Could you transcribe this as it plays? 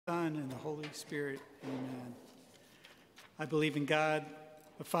Son, and the Holy Spirit. Amen. I believe in God,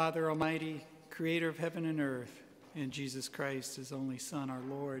 the Father Almighty, creator of heaven and earth, and Jesus Christ, his only Son, our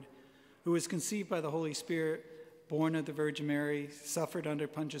Lord, who was conceived by the Holy Spirit, born of the Virgin Mary, suffered under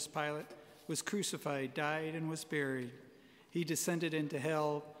Pontius Pilate, was crucified, died, and was buried. He descended into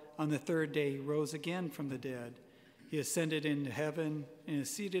hell. On the third day, he rose again from the dead. He ascended into heaven and is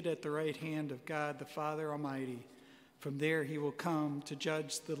seated at the right hand of God, the Father Almighty. From there he will come to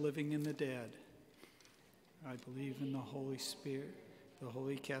judge the living and the dead. I believe in the Holy Spirit, the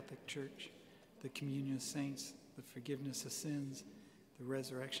Holy Catholic Church, the communion of saints, the forgiveness of sins, the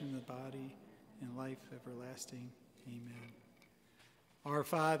resurrection of the body, and life everlasting. Amen. Our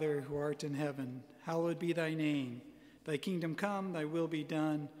Father, who art in heaven, hallowed be thy name. Thy kingdom come, thy will be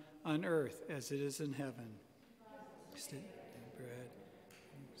done, on earth as it is in heaven. Stay and bread,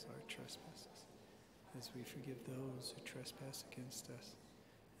 and our trespasses, as we forgive those who trespass against us.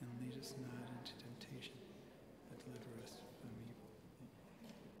 And lead us not into temptation, but deliver us from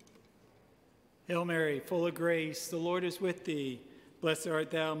evil. Hail Mary, full of grace, the Lord is with thee. Blessed art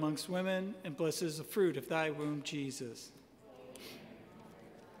thou amongst women, and blessed is the fruit of thy womb, Jesus.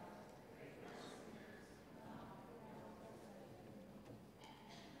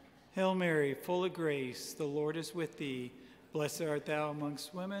 Hail Mary, full of grace, the Lord is with thee. Blessed art thou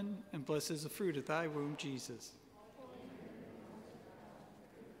amongst women, and blessed is the fruit of thy womb, Jesus.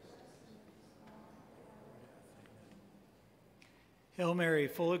 Hail Mary,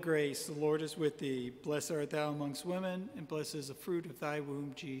 full of grace, the Lord is with thee. Blessed art thou amongst women, and blessed is the fruit of thy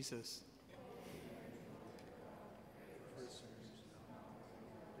womb, Jesus.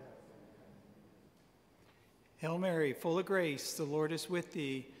 Hail Mary, full of grace, the Lord is with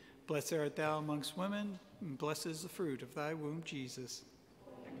thee. Blessed art thou amongst women, and blessed is the fruit of thy womb, Jesus.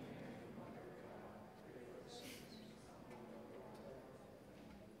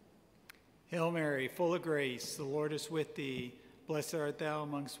 Hail Mary, full of grace, the Lord is with thee. Blessed art thou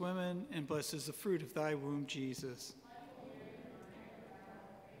amongst women, and blessed is the fruit of thy womb, Jesus.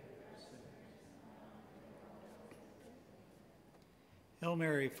 Hail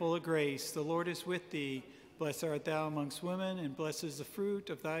Mary, full of grace, the Lord is with thee. Blessed art thou amongst women, and blessed is the fruit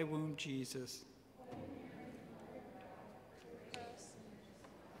of thy womb, Jesus.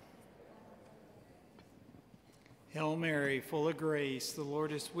 Hail Mary, full of grace, the Lord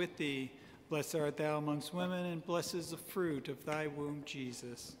is with thee. Blessed art thou amongst women, and blessed is the fruit of thy womb,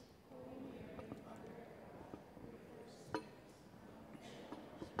 Jesus.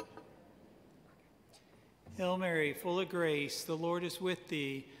 Hail Mary, full of grace, the Lord is with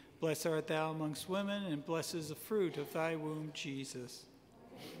thee. Blessed art thou amongst women, and blessed is the fruit of thy womb, Jesus.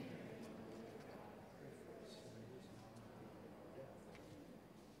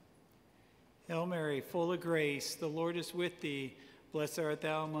 Hail Mary, full of grace, the Lord is with thee. Blessed art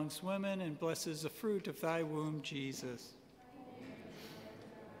thou amongst women, and blessed is the fruit of thy womb, Jesus.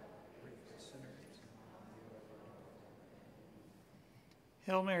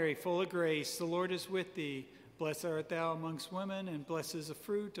 Hail Mary, full of grace, the Lord is with thee. Blessed art thou amongst women, and blessed is the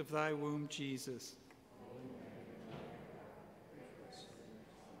fruit of thy womb, Jesus.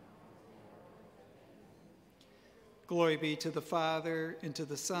 Glory be to the Father, and to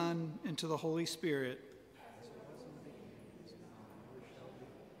the Son, and to the Holy Spirit.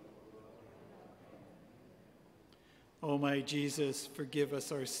 O my Jesus, forgive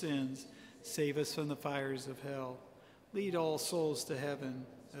us our sins, save us from the fires of hell. Lead all souls to heaven,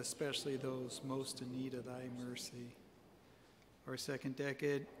 especially those most in need of thy mercy. Our second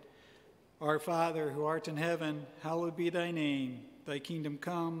decade. Our Father, who art in heaven, hallowed be thy name. Thy kingdom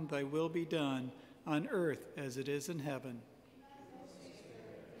come, thy will be done, on earth as it is in heaven.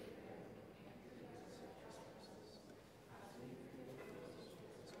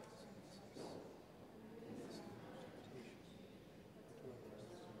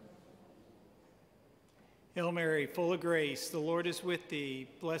 Hail Mary, full of grace, the Lord is with thee.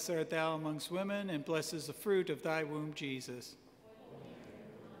 Blessed art thou amongst women, and blessed is the fruit of thy womb, Jesus.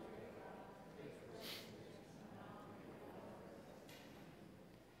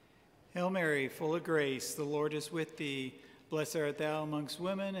 Hail Mary, full of grace, the Lord is with thee. Blessed art thou amongst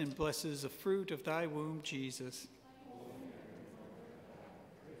women, and blessed is the fruit of thy womb, Jesus.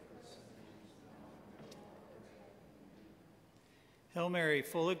 Hail Mary,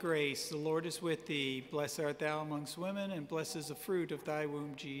 full of grace, the Lord is with thee. Blessed art thou amongst women, and blessed is the fruit of thy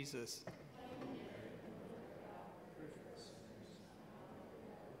womb, Jesus.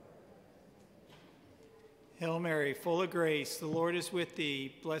 Hail Mary, full of grace, the Lord is with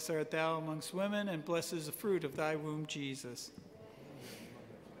thee. Blessed art thou amongst women, and blessed is the fruit of thy womb, Jesus.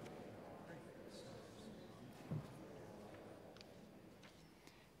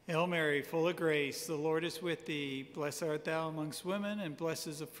 Hail Mary, full of grace, the Lord is with thee. Blessed art thou amongst women, and blessed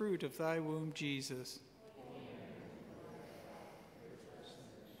is the fruit of thy womb, Jesus.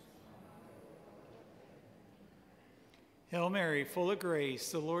 Hail Mary, full of grace,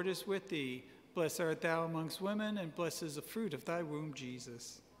 the Lord is with thee. Blessed art thou amongst women, and blessed is the fruit of thy womb,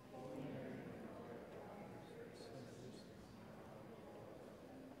 Jesus.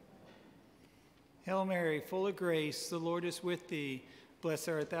 Hail Mary, full of grace, the Lord is with thee. Blessed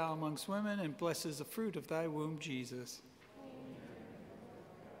art thou amongst women, and blessed is the fruit of thy womb, Jesus.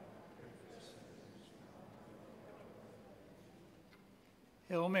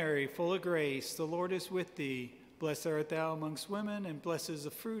 Hail Mary, full of grace, the Lord is with thee. Blessed art thou amongst women, and blessed is the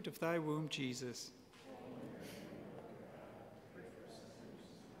fruit of thy womb, Jesus.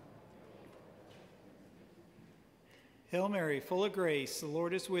 Hail Mary, full of grace, the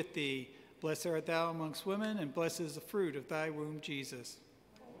Lord is with thee. Blessed art thou amongst women, and blessed is the fruit of thy womb, Jesus.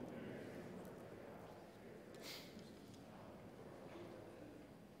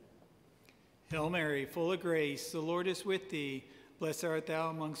 Hail Mary, full of grace, the Lord is with thee. Blessed art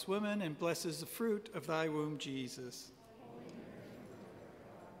thou amongst women, and blessed is the fruit of thy womb, Jesus.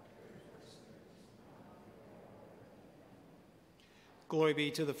 Glory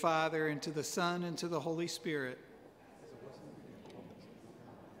be to the Father, and to the Son, and to the Holy Spirit.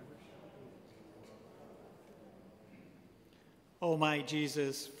 O my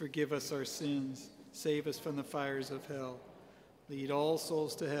Jesus, forgive us our sins, save us from the fires of hell. Lead all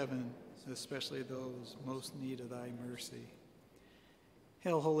souls to heaven, especially those most in need of thy mercy.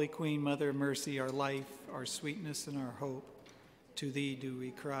 Hail, Holy Queen, Mother of Mercy, our life, our sweetness, and our hope. To thee do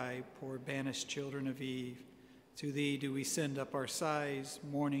we cry, poor banished children of Eve. To thee do we send up our sighs,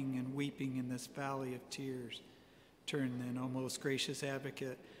 mourning and weeping in this valley of tears. Turn then, O most gracious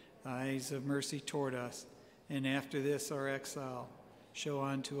advocate, thy eyes of mercy toward us, and after this our exile, show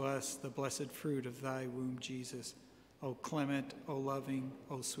unto us the blessed fruit of thy womb, Jesus. O clement, O loving,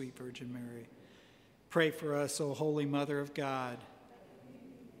 O sweet Virgin Mary. Pray for us, O Holy Mother of God.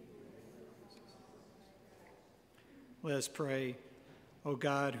 Let us pray. O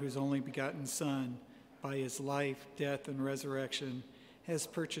God, whose only begotten Son, by his life, death, and resurrection, has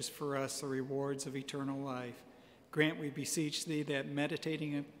purchased for us the rewards of eternal life, grant, we beseech thee, that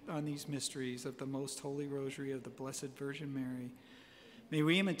meditating on these mysteries of the most holy rosary of the Blessed Virgin Mary, may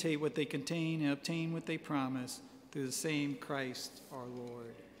we imitate what they contain and obtain what they promise, through the same Christ our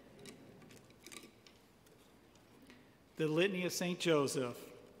Lord. The Litany of St. Joseph.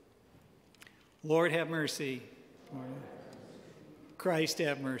 Lord, have mercy. Christ,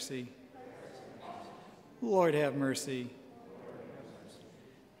 have mercy. Lord, have mercy.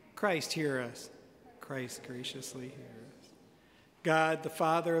 Christ, hear us. Christ, graciously hear us. God, the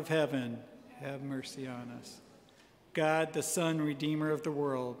Father of heaven, have mercy on us. God, the Son, Redeemer of the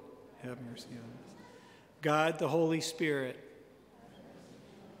world, have mercy on us. God, the Holy Spirit,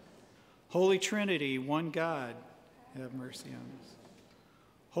 Holy Trinity, one God, have mercy on us.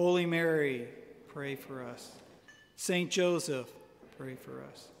 Holy Mary, pray for us. Saint Joseph, pray for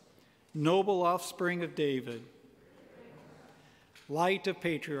us. Noble offspring of David, light of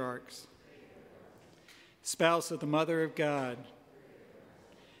patriarchs, spouse of the Mother of God,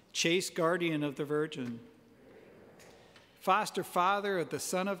 chaste guardian of the Virgin, foster father of the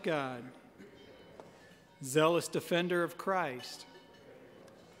Son of God, zealous defender of Christ,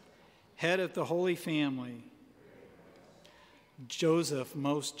 head of the Holy Family, Joseph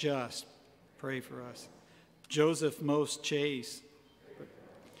most just, pray for us. Joseph most chaste,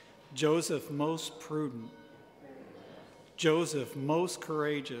 Joseph most prudent, Joseph most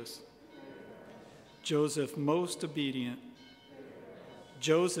courageous, Joseph most obedient,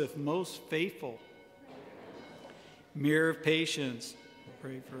 Joseph most faithful, mirror of patience,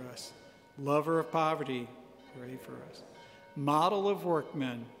 pray for us. Lover of poverty, pray for us. Model of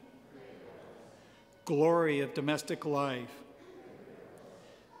workmen, glory of domestic life,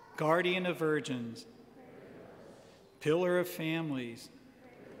 guardian of virgins, pillar of families,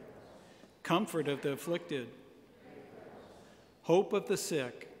 comfort of the afflicted, hope of the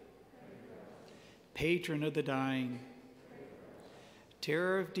sick, patron of the dying,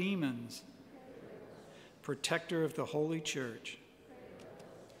 terror of demons, protector of the Holy Church,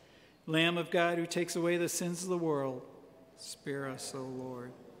 Lamb of God who takes away the sins of the world, spare us, O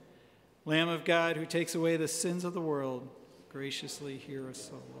Lord. Lamb of God who takes away the sins of the world, graciously hear us,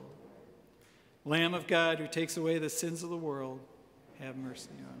 O Lord. Lamb of God who takes away the sins of the world, have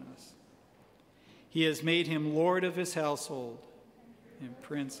mercy on us. He has made him Lord of his household and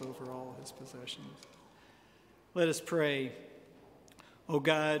prince over all his possessions. Let us pray. O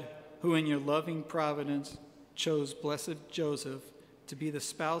God, who in your loving providence chose blessed Joseph to be the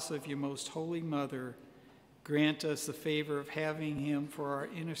spouse of your most holy mother, grant us the favor of having him for our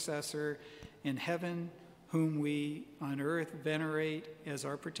intercessor in heaven, whom we on earth venerate as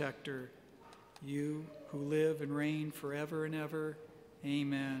our protector, you who live and reign forever and ever.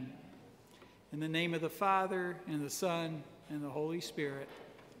 Amen. In the name of the Father, and the Son, and the Holy Spirit.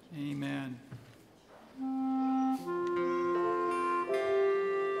 Amen.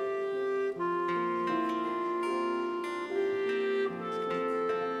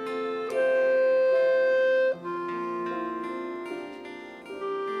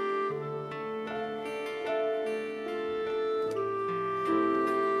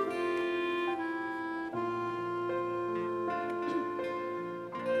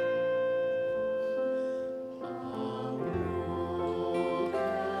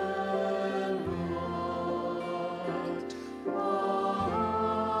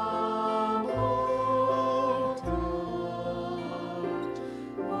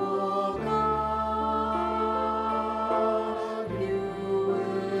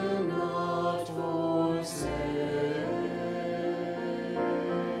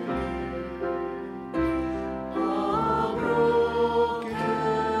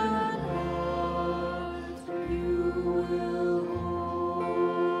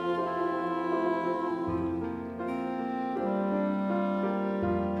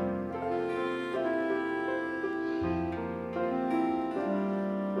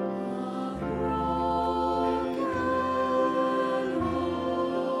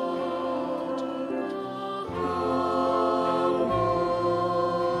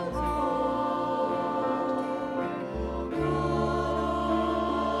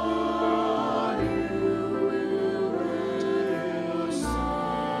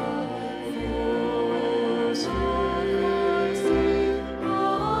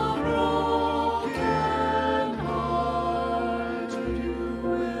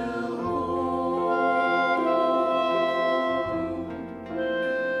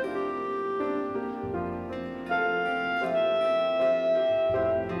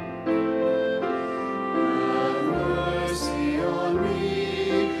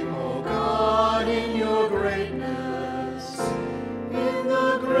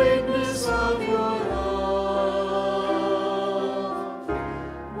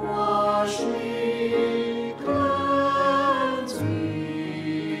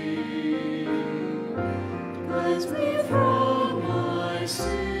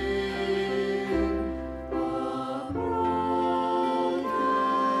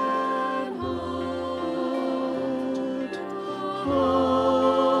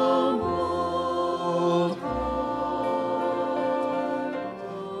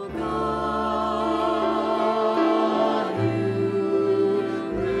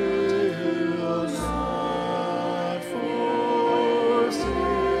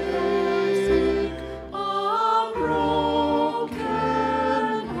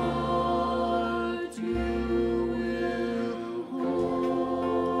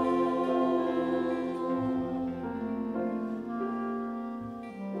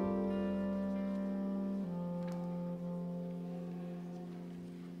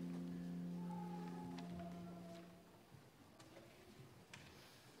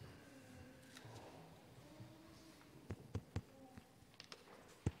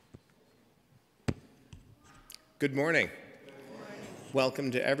 Good morning. Welcome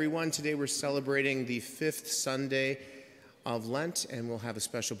to everyone. Today we're celebrating the 5th Sunday of Lent, and we'll have a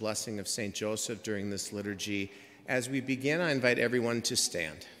special blessing of St. Joseph during this liturgy. As we begin, I invite everyone to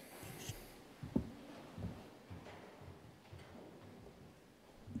stand.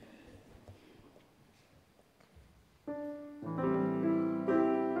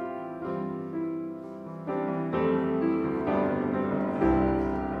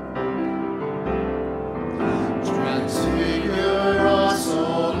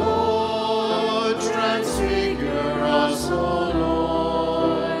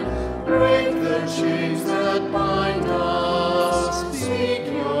 Chains that bind us, speak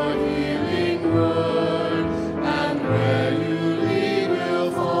your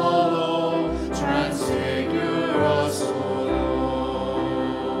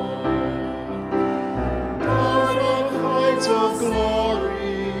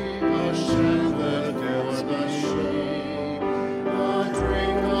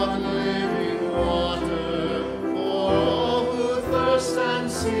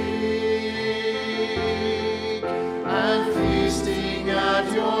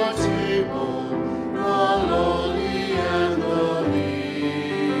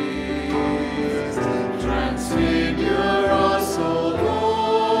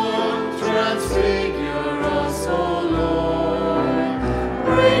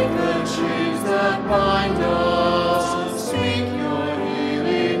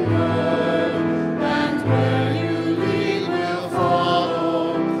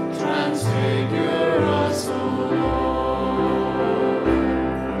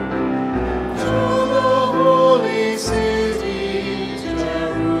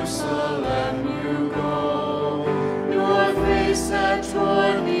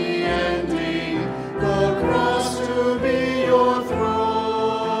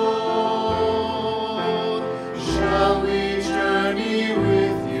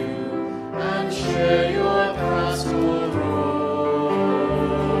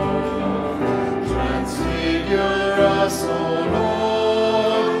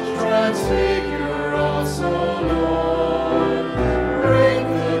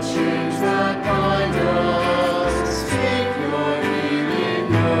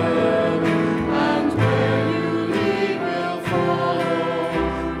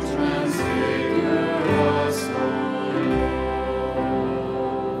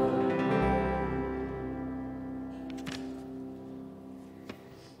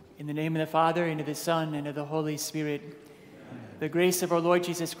name of the Father, and of the Son, and of the Holy Spirit. The grace of our Lord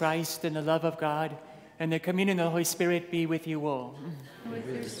Jesus Christ, and the love of God, and the communion of the Holy Spirit be with you all. And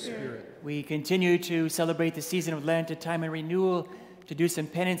with your spirit. We continue to celebrate the season of Lent, a time of renewal, to do some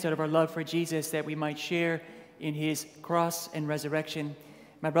penance out of our love for Jesus, that we might share in his cross and resurrection.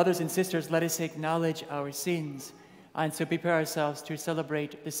 My brothers and sisters, let us acknowledge our sins, and so prepare ourselves to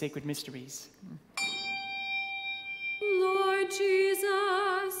celebrate the sacred mysteries. Lord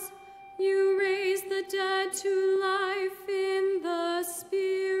Jesus, you raise the dead to life in the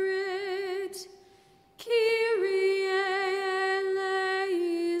Spirit. Kyrie eleison.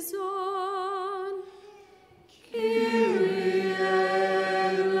 Kyrie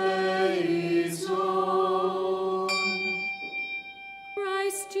eleison.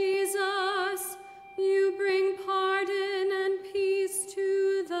 Christ Jesus, you bring pardon and peace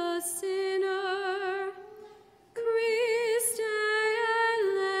to the sinner. Christ eleison.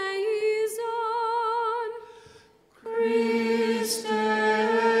 Christ eleison.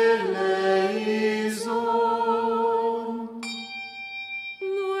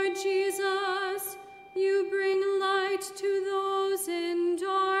 Lord Jesus, you bring light to those in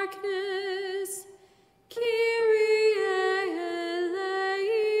darkness. Kyrie eleison.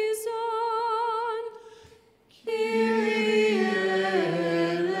 Kyrie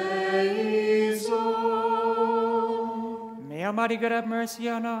eleison. May Almighty God have mercy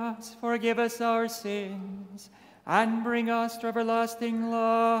on us, forgive us our sins, and bring us to everlasting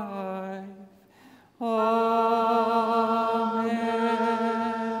life. Amen.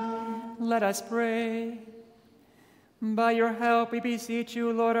 Let us pray. By your help, we beseech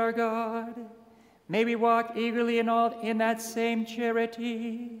you, Lord our God, may we walk eagerly in that same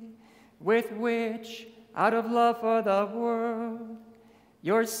charity with which, out of love for the world,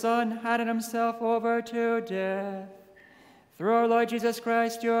 your Son handed himself over to death. Through our Lord Jesus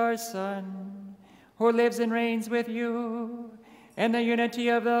Christ, your Son, who lives and reigns with you in the unity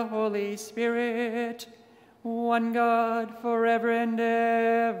of the Holy Spirit, one God, forever and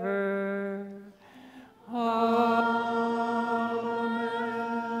ever. Amen.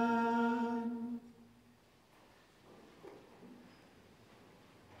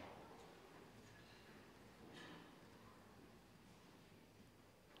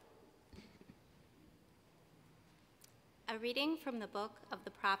 A reading from the book of the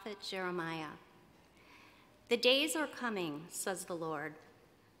prophet Jeremiah. The days are coming, says the Lord,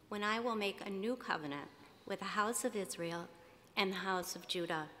 when I will make a new covenant with the house of Israel and the house of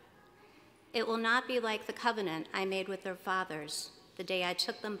Judah. It will not be like the covenant I made with their fathers the day I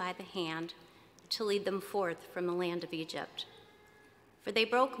took them by the hand to lead them forth from the land of Egypt. For they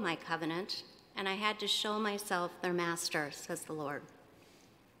broke my covenant, and I had to show myself their master, says the Lord.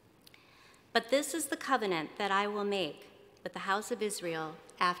 But this is the covenant that I will make with the house of Israel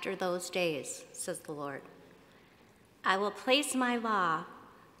after those days, says the Lord. I will place my law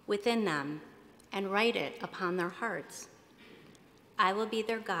within them and write it upon their hearts. I will be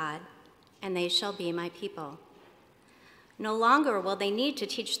their God, and they shall be my people. No longer will they need to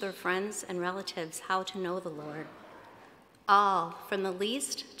teach their friends and relatives how to know the Lord. All, from the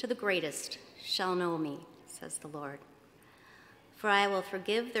least to the greatest, shall know me, says the Lord. For I will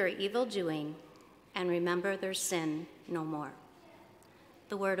forgive their evil doing and remember their sin no more.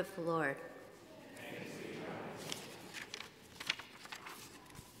 The word of the Lord.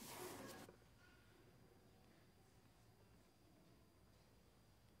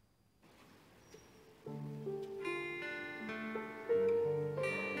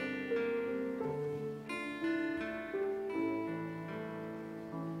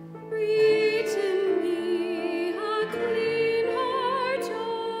 Create in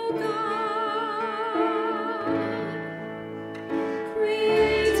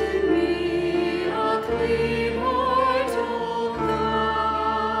me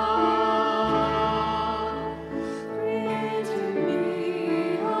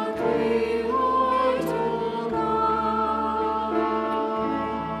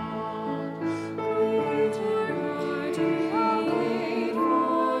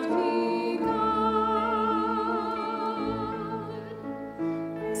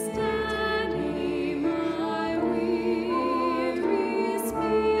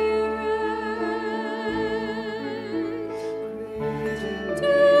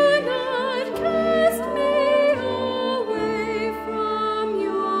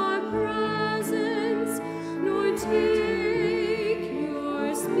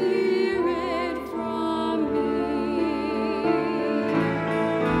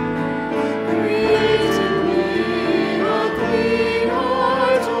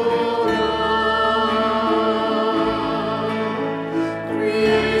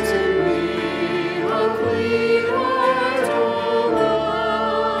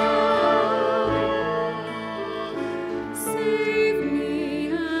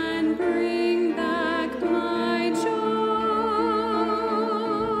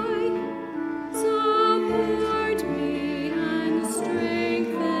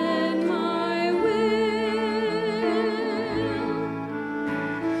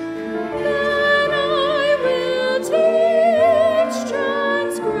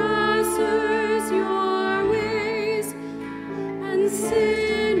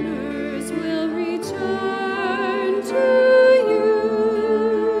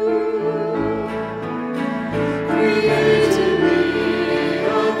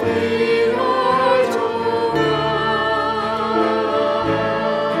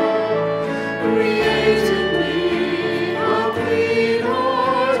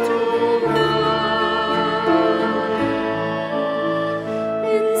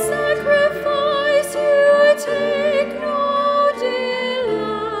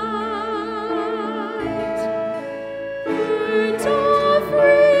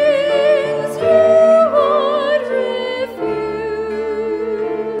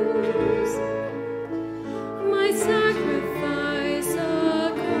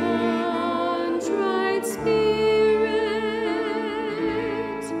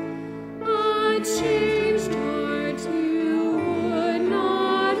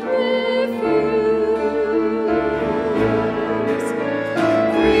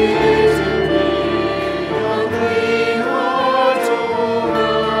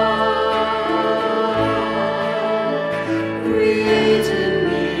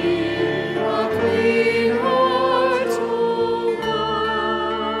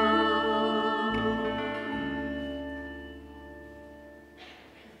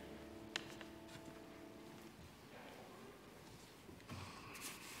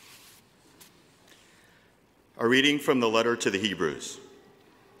A reading from the letter to the Hebrews.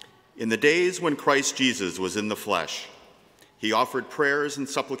 In the days when Christ Jesus was in the flesh, he offered prayers and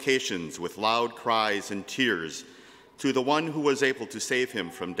supplications with loud cries and tears to the one who was able to save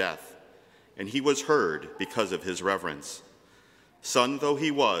him from death, and he was heard because of his reverence. Son though he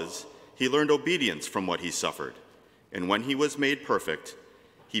was, he learned obedience from what he suffered, and when he was made perfect,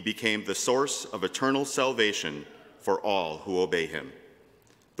 he became the source of eternal salvation for all who obey him.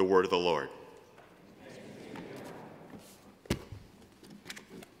 The word of the Lord.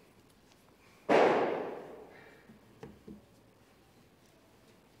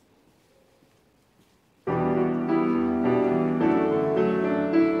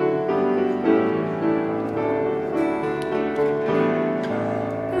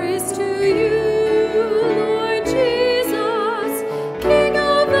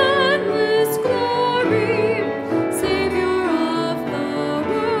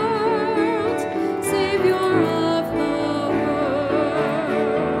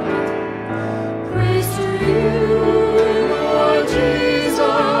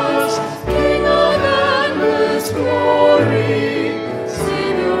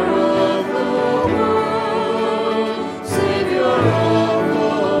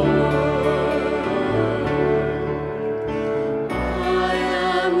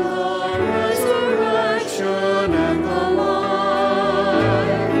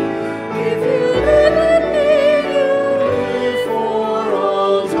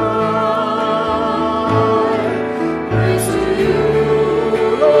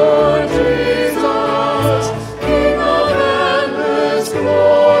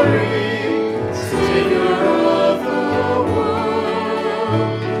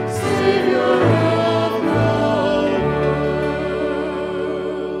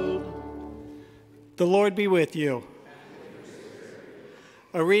 The Lord be with you.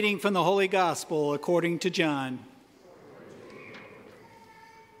 A reading from the Holy Gospel according to John.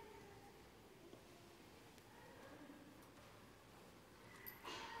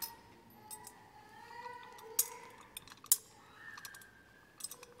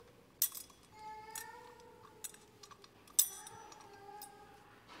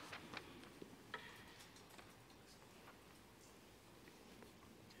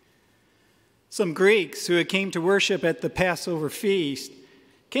 Some Greeks who had came to worship at the Passover feast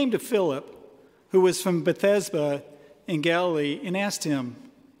came to Philip, who was from Bethsaida in Galilee, and asked him,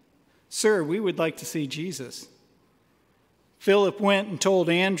 "Sir, we would like to see Jesus." Philip went and told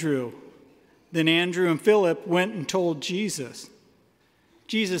Andrew. Then Andrew and Philip went and told Jesus.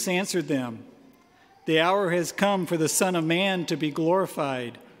 Jesus answered them, "The hour has come for the Son of Man to be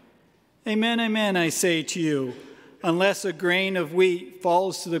glorified. Amen, amen, I say to you, unless a grain of wheat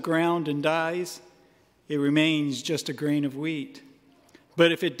falls to the ground and dies, it remains just a grain of wheat.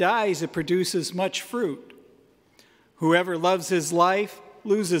 But if it dies, it produces much fruit. Whoever loves his life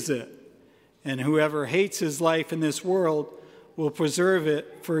loses it, and whoever hates his life in this world will preserve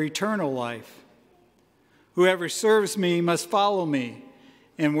it for eternal life. Whoever serves me must follow me,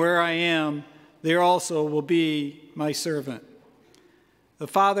 and where I am, there also will be my servant. The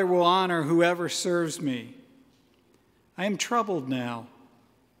Father will honor whoever serves me. I am troubled now,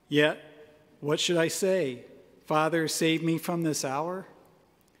 yet what should I say? Father, save me from this hour?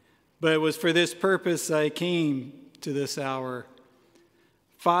 But it was for this purpose I came to this hour.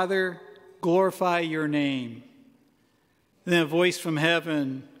 Father, glorify your name." Then a voice from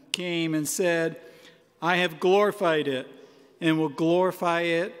heaven came and said, "I have glorified it and will glorify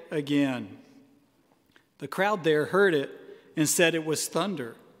it again." The crowd there heard it and said it was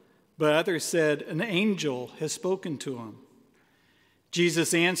thunder. But others said, "An angel has spoken to him."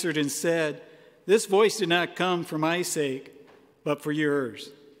 Jesus answered and said, "This voice did not come for my sake, but for yours.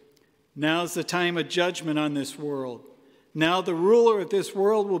 Now is the time of judgment on this world. Now the ruler of this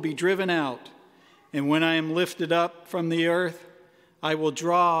world will be driven out. And when I am lifted up from the earth, I will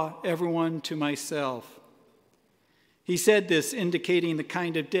draw everyone to myself." He said this, indicating the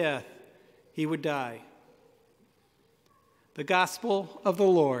kind of death he would die. The Gospel of the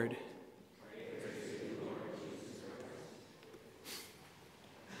Lord.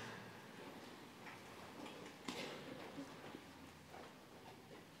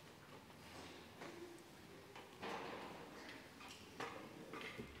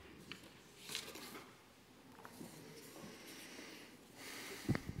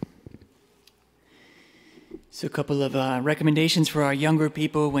 So a couple of recommendations for our younger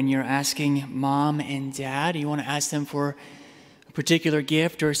people when you're asking mom and dad. You want to ask them for a particular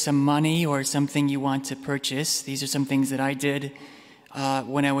gift or some money or something you want to purchase. These are some things that I did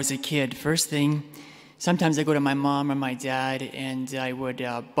when I was a kid. First thing, sometimes I go to my mom or my dad and I would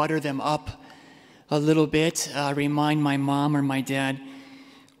butter them up a little bit, remind my mom or my dad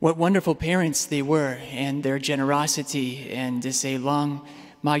what wonderful parents they were and their generosity, and to say,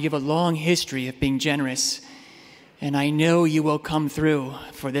 Ma, you have a long history of being generous, and I know you will come through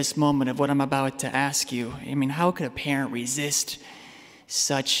for this moment of what I'm about to ask you. I mean, how could a parent resist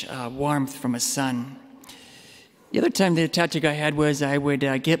such warmth from a son? The other time the tattoo I had was I would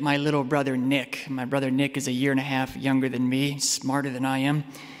get my little brother Nick. My brother Nick is 1.5 years younger than me, smarter than I am.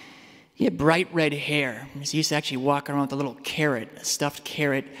 He had bright red hair. He used to actually walk around with a little carrot, a stuffed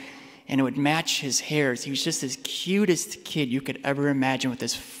carrot, and it would match his hair. He was just the cutest kid you could ever imagine with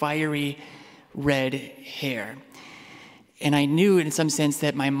this fiery red hair. And I knew in some sense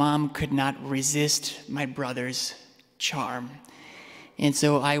that my mom could not resist my brother's charm. And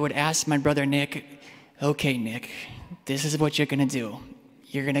so I would ask my brother Nick, okay, Nick, this is what you're going to do.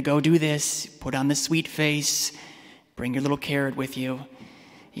 You're going to go do this, put on the sweet face, bring your little carrot with you.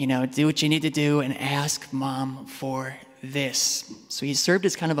 You know, do what you need to do and ask Mom for this. So he served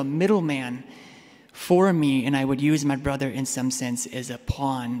as kind of a middleman for me, and I would use my brother in some sense as a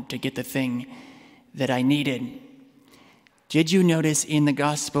pawn to get the thing that I needed. Did you notice in the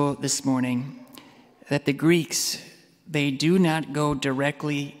gospel this morning that the Greeks, they do not go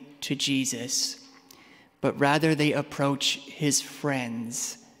directly to Jesus, but rather they approach his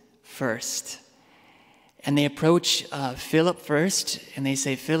friends first. And they approach Philip first, and they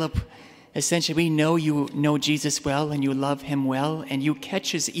say, Philip, essentially, we know you know Jesus well and you love him well, and you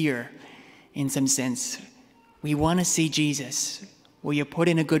catch his ear in some sense. We want to see Jesus. Will you put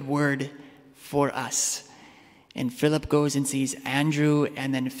in a good word for us? And Philip goes and sees Andrew,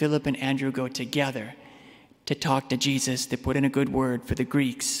 and then Philip and Andrew go together to talk to Jesus, to put in a good word for the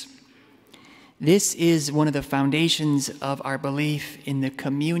Greeks. This is one of the foundations of our belief in the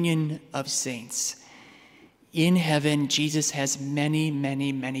communion of saints. In heaven, Jesus has many,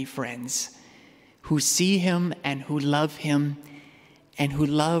 many, many friends who see him and who love him and who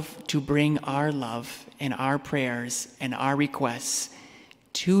love to bring our love and our prayers and our requests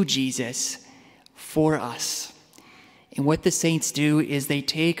to Jesus for us. And what the saints do is they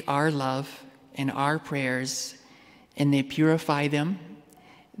take our love and our prayers and they purify them,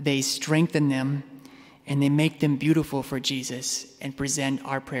 they strengthen them, and they make them beautiful for Jesus and present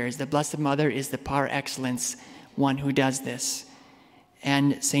our prayers. The Blessed Mother is the par excellence one who does this,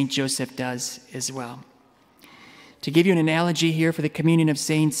 and St. Joseph does as well. To give you an analogy here for the communion of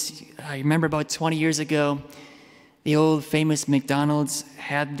saints, I remember about 20 years ago, the old famous McDonald's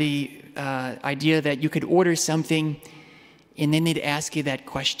had the idea that you could order something and then they'd ask you that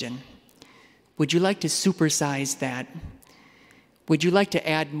question. Would you like to supersize that? Would you like to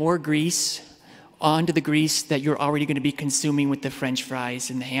add more grease onto the grease that you're already going to be consuming with the French fries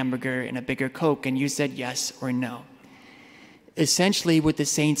and the hamburger and a bigger Coke? And you said yes or no. Essentially, what the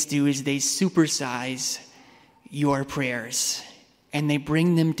saints do is they supersize your prayers and they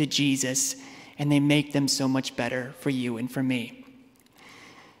bring them to Jesus and they make them so much better for you and for me.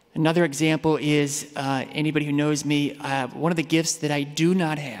 Another example is anybody who knows me, one of the gifts that I do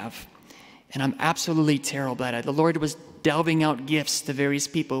not have, and I'm absolutely terrible at it. The Lord was delving out gifts to various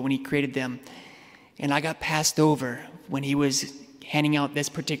people when he created them. And I got passed over when he was handing out this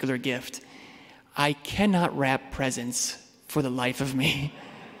particular gift. I cannot wrap presents for the life of me.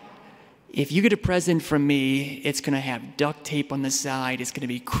 If you get a present from me, it's going to have duct tape on the side. It's going to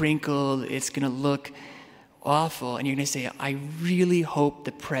be crinkled. It's going to look awful. And you're going to say, I really hope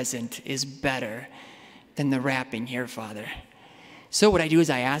the present is better than the wrapping here, Father. So what I do is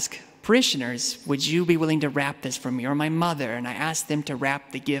I ask parishioners, would you be willing to wrap this for me? Or my mother. And I ask them to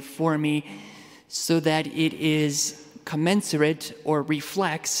wrap the gift for me so that it is commensurate or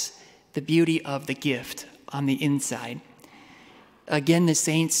reflects the beauty of the gift on the inside. Again, the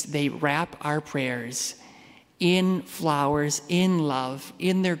saints, they wrap our prayers in flowers, in love,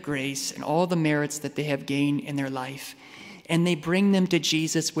 in their grace, and all the merits that they have gained in their life. And they bring them to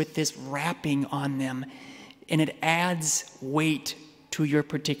Jesus with this wrapping on them, and it adds weight to your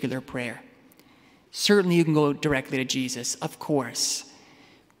particular prayer. Certainly you can go directly to Jesus, of course,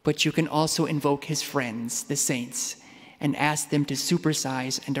 but you can also invoke his friends, the saints, and ask them to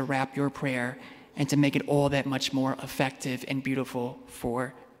supersize and to wrap your prayer and to make it all that much more effective and beautiful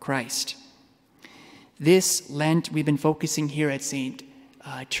for Christ. This Lent, we've been focusing here at St.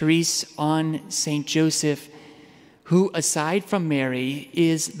 Therese on St. Joseph, who, aside from Mary,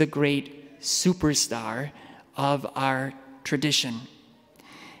 is the great superstar of our tradition.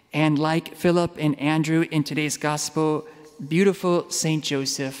 And like Philip and Andrew in today's gospel, beautiful St.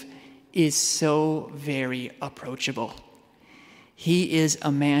 Joseph is so very approachable. He is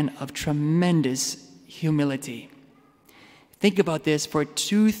a man of tremendous humility. Think about this. For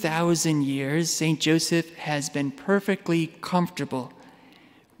 2,000 years, St. Joseph has been perfectly comfortable,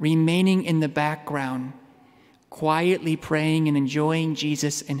 remaining in the background, quietly praying and enjoying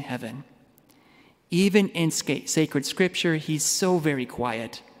Jesus in heaven. Even in sacred scripture, he's so very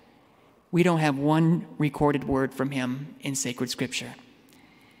quiet. We don't have one recorded word from him in sacred scripture.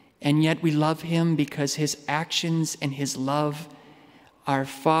 And yet we love him because his actions and his love are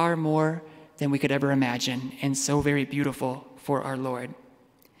far more than we could ever imagine, and so very beautiful for our Lord.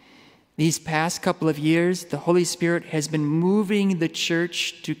 These past couple of years, the Holy Spirit has been moving the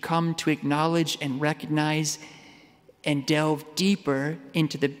church to come to acknowledge and recognize and delve deeper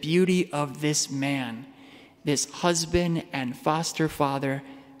into the beauty of this man, this husband and foster father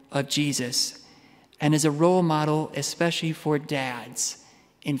of Jesus, and as a role model, especially for dads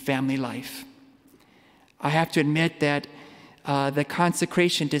in family life. I have to admit that the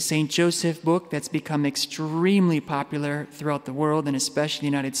Consecration to St. Joseph book that's become extremely popular throughout the world, and especially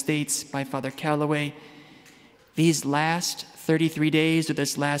the United States, by Father Calloway, these last 33 days or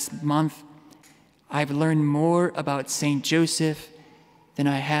this last month, I've learned more about St. Joseph than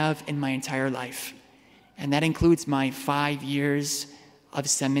I have in my entire life. And that includes my 5 years of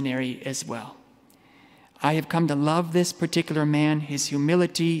seminary as well. I have come to love this particular man, his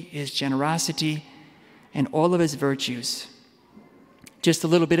humility, his generosity, and all of his virtues. Just a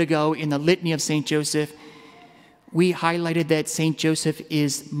little bit ago in the Litany of St. Joseph, we highlighted that St. Joseph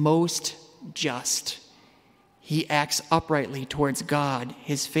is most just. He acts uprightly towards God,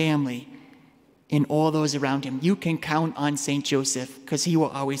 his family, and all those around him. You can count on St. Joseph because he will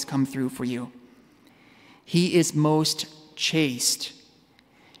always come through for you. He is most chaste.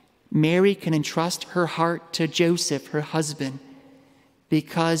 Mary can entrust her heart to Joseph, her husband,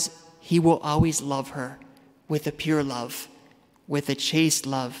 because he will always love her with a pure love, with a chaste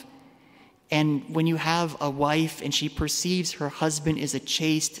love. And when you have a wife and she perceives her husband is a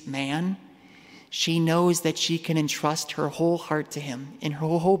chaste man, she knows that she can entrust her whole heart to him and her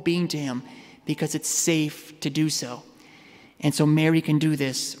whole being to him because it's safe to do so. And so Mary can do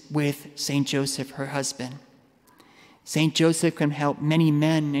this with St. Joseph, her husband. St. Joseph can help many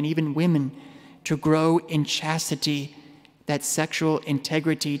men and even women to grow in chastity, that sexual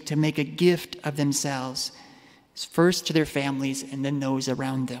integrity, to make a gift of themselves, first to their families and then those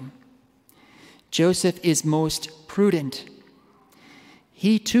around them. Joseph is most prudent.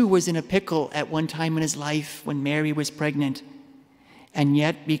 He too was in a pickle at one time in his life when Mary was pregnant. And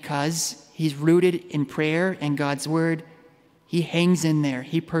yet, because he's rooted in prayer and God's word, he hangs in there.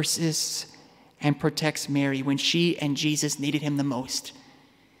 He persists and protects Mary when she and Jesus needed him the most.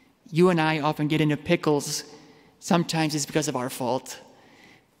 You and I often get into pickles. Sometimes it's because of our fault,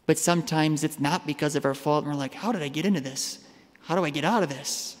 but sometimes it's not because of our fault. And we're like, how did I get into this? How do I get out of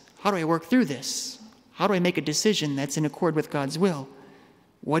this? How do I work through this? How do I make a decision that's in accord with God's will?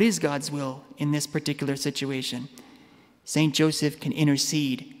 What is God's will in this particular situation? St. Joseph can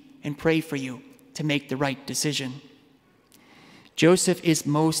intercede and pray for you to make the right decision. Joseph is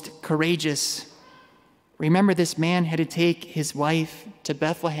most courageous. Remember, this man had to take his wife to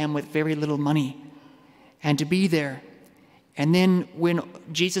Bethlehem with very little money and to be there. And then when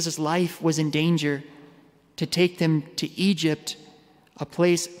Jesus' life was in danger, to take them to Egypt, a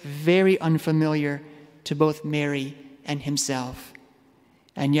place very unfamiliar to both Mary and himself.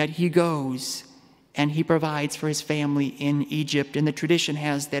 And yet he goes and he provides for his family in Egypt. And the tradition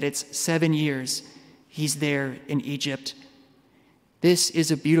has that it's 7 years he's there in Egypt. This is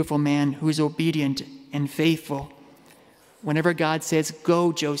a beautiful man who is obedient and faithful. Whenever God says,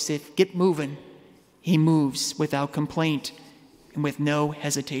 go, Joseph, get moving, he moves without complaint and with no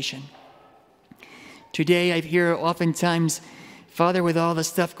hesitation. Today, I hear oftentimes, Father, with all the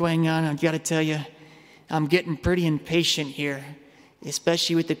stuff going on, I've got to tell you, I'm getting pretty impatient here,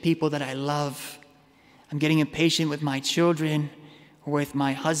 especially with the people that I love. I'm getting impatient with my children, or with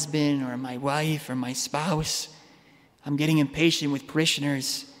my husband, or my wife, or my spouse. I'm getting impatient with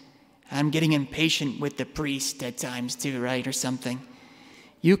parishioners. I'm getting impatient with the priest at times too, right, or something.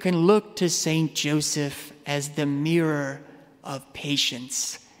 You can look to St. Joseph as the mirror of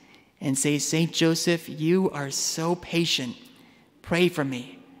patience and say, St. Joseph, you are so patient. Pray for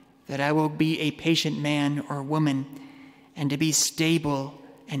me that I will be a patient man or woman and to be stable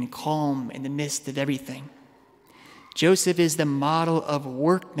and calm in the midst of everything. Joseph is the model of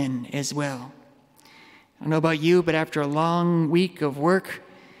workman as well. I don't know about you, but after a long week of work,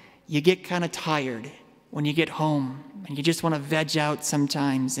 you get kind of tired when you get home, and you just want to veg out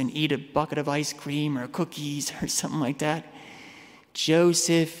sometimes and eat a bucket of ice cream or cookies or something like that.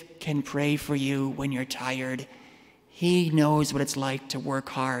 Joseph can pray for you when you're tired. He knows what it's like to work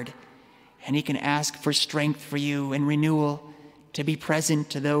hard, and he can ask for strength for you and renewal to be present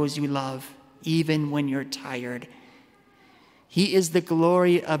to those you love, even when you're tired. He is the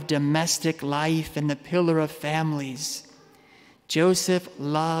glory of domestic life and the pillar of families. Joseph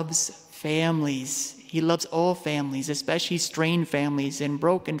loves families. He loves all families, especially strained families and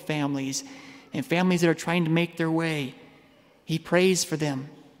broken families and families that are trying to make their way. He prays for them.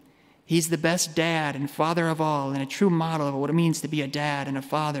 He's the best dad and father of all, and a true model of what it means to be a dad and a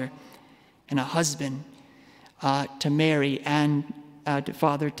father and a husband to Mary and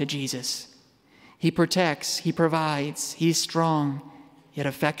father to Jesus. He protects, he provides, he's strong, yet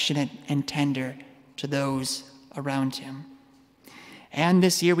affectionate and tender to those around him. And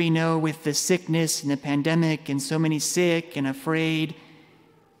this year we know, with the sickness and the pandemic and so many sick and afraid,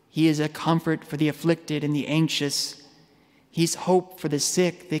 he is a comfort for the afflicted and the anxious. He's hope for the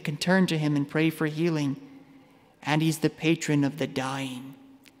sick. They can turn to him and pray for healing. And he's the patron of the dying.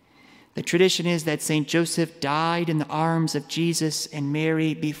 The tradition is that St. Joseph died in the arms of Jesus and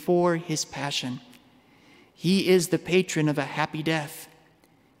Mary before his passion. He is the patron of a happy death.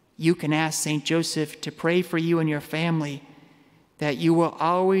 You can ask St. Joseph to pray for you and your family, that you will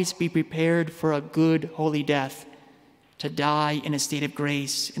always be prepared for a good, holy death, to die in a state of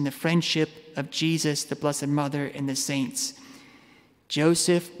grace, in the friendship of Jesus, the Blessed Mother, and the saints.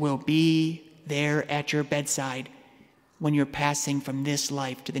 Joseph will be there at your bedside when you're passing from this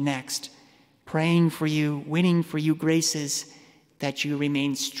life to the next, praying for you, winning for you graces, that you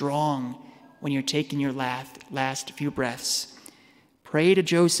remain strong when you're taking your last few breaths. Pray to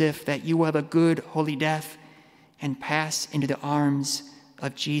Joseph that you will have a good, holy death and pass into the arms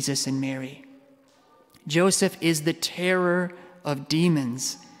of Jesus and Mary. Joseph is the terror of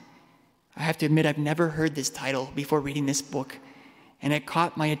demons. I have to admit, I've never heard this title before reading this book, and it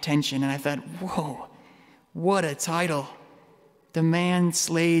caught my attention, and I thought, whoa, what a title. The man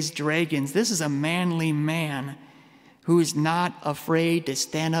slays dragons. This is a manly man who is not afraid to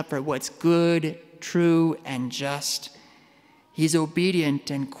stand up for what's good, true, and just. He's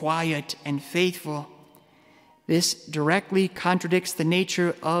obedient and quiet and faithful. This directly contradicts the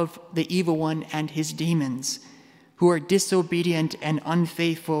nature of the evil one and his demons, who are disobedient and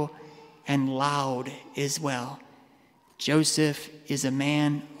unfaithful and loud as well. Joseph is a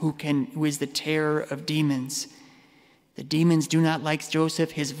man who is the terror of demons. The demons do not like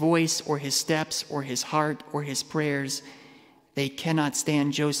Joseph, his voice or his steps or his heart or his prayers. They cannot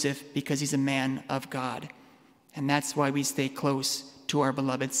stand Joseph because he's a man of God. And that's why we stay close to our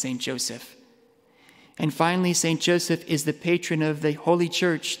beloved St. Joseph. And finally, St. Joseph is the patron of the Holy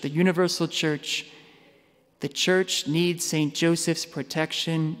Church, the universal church. The church needs St. Joseph's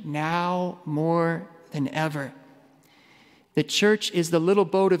protection now more than ever. The church is the little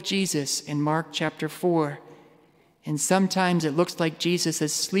boat of Jesus in Mark chapter 4. And sometimes it looks like Jesus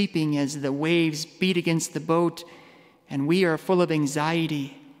is sleeping as the waves beat against the boat, and we are full of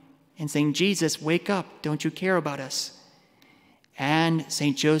anxiety and saying, Jesus, wake up, don't you care about us? And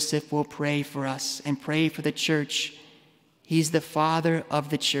St. Joseph will pray for us and pray for the church. He's the father of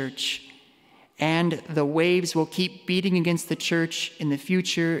the church. And the waves will keep beating against the church in the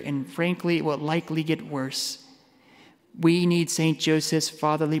future, and frankly, it will likely get worse. We need St. Joseph's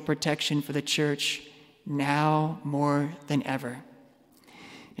fatherly protection for the church now more than ever.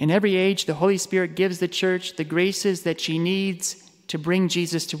 In every age, the Holy Spirit gives the church the graces that she needs to bring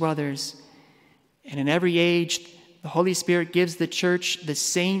Jesus to others. And in every age, the Holy Spirit gives the church the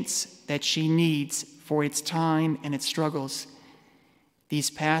saints that she needs for its time and its struggles. These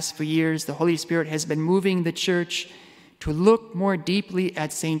past few years, the Holy Spirit has been moving the church to look more deeply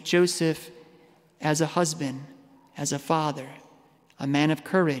at St. Joseph as a husband, as a father, a man of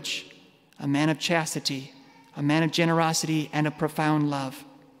courage, a man of chastity, a man of generosity, and a profound love.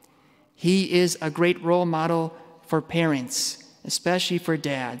 He is a great role model for parents, especially for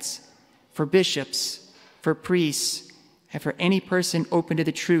dads, for bishops, for priests, and for any person open to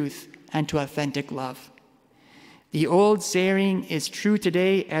the truth and to authentic love. The old saying is true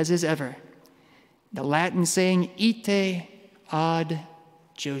today as is ever. The Latin saying, ite ad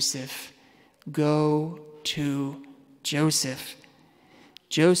Joseph, go to Joseph.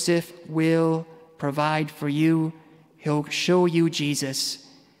 Joseph will provide for you. He'll show you Jesus.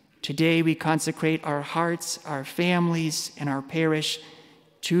 Today we consecrate our hearts, our families, and our parish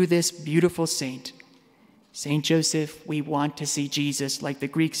to this beautiful saint. Saint Joseph, we want to see Jesus like the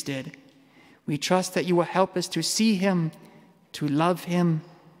Greeks did. We trust that you will help us to see him, to love him,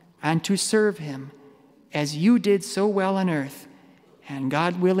 and to serve him as you did so well on earth. And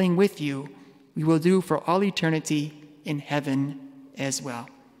God willing, with you, we will do for all eternity in heaven as well.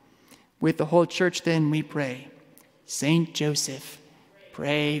 With the whole church then we pray, Saint Joseph,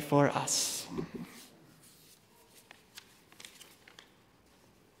 pray for us.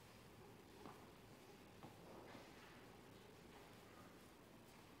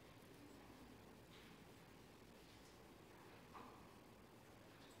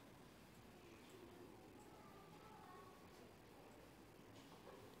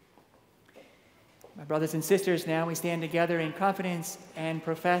 Brothers and sisters, now we stand together in confidence and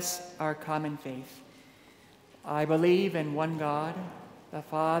profess our common faith. I believe in one God, the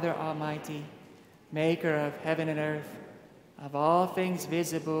Father Almighty, maker of heaven and earth, of all things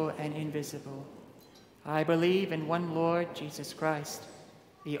visible and invisible. I believe in one Lord Jesus Christ,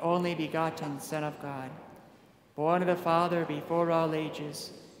 the only begotten Son of God, born of the Father before all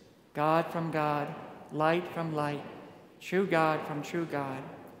ages, God from God, light from light, true God from true God,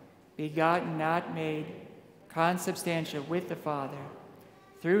 begotten, not made, consubstantial with the Father.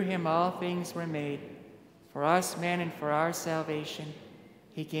 Through him all things were made. For us men and for our salvation,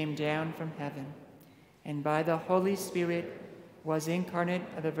 he came down from heaven, and by the Holy Spirit was incarnate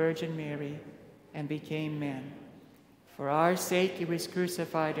of the Virgin Mary and became man. For our sake he was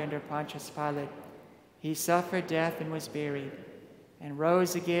crucified under Pontius Pilate. He suffered death and was buried, and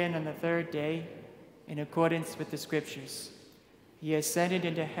rose again on the third day in accordance with the Scriptures. He ascended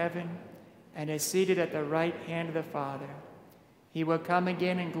into heaven and is seated at the right hand of the Father. He will come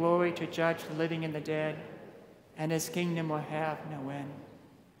again in glory to judge the living and the dead, and his kingdom will have no end.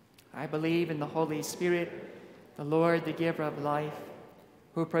 I believe in the Holy Spirit, the Lord, the giver of life,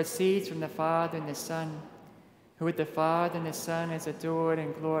 who proceeds from the Father and the Son, who with the Father and the Son is adored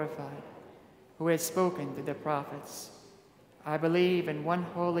and glorified, who has spoken through the prophets. I believe in one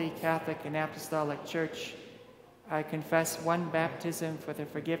holy Catholic and Apostolic Church. I confess one baptism for the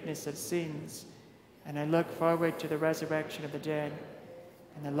forgiveness of sins, and I look forward to the resurrection of the dead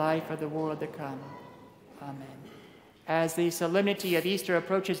and the life of the world to come. Amen. As the solemnity of Easter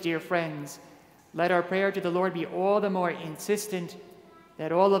approaches, dear friends, let our prayer to the Lord be all the more insistent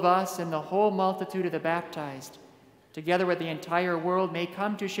that all of us and the whole multitude of the baptized, together with the entire world, may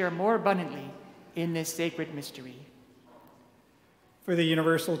come to share more abundantly in this sacred mystery. For the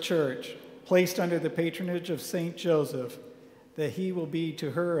universal church, placed under the patronage of Saint Joseph, that he will be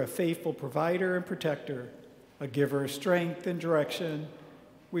to her a faithful provider and protector, a giver of strength and direction,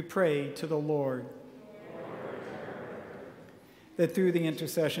 we pray to the Lord. That through the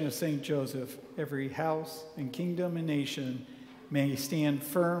intercession of Saint Joseph, every house and kingdom and nation may stand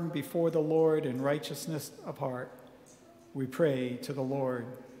firm before the Lord in righteousness of heart, we pray to the Lord.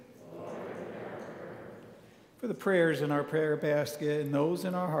 For the prayers in our prayer basket and those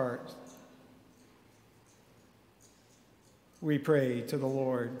in our hearts, we pray to the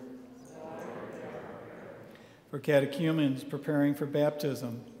Lord. For catechumens preparing for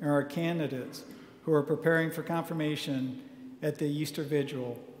baptism, and our candidates who are preparing for confirmation at the Easter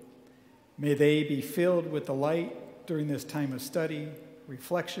Vigil, may they be filled with the light during this time of study,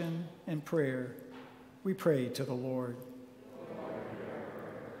 reflection, and prayer. We pray to the Lord.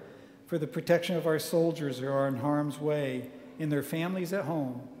 For the protection of our soldiers who are in harm's way and their families at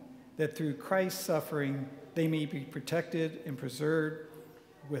home, that through Christ's suffering they may be protected and preserved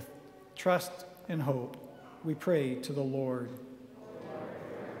with trust and hope, we pray to the Lord.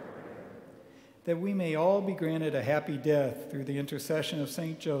 That we may all be granted a happy death through the intercession of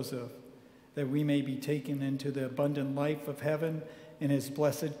Saint Joseph, that we may be taken into the abundant life of heaven in his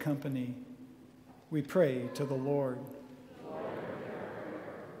blessed company, we pray to the Lord.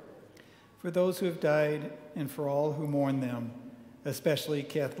 For those who have died and for all who mourn them, especially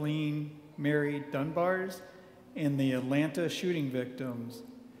Kathleen Mary Dunbars and the Atlanta shooting victims,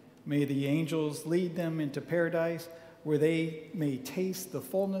 may the angels lead them into paradise where they may taste the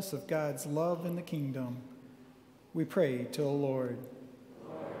fullness of God's love in the kingdom. We pray to the Lord.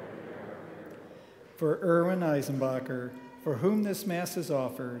 For Erwin Eisenbacher, for whom this Mass is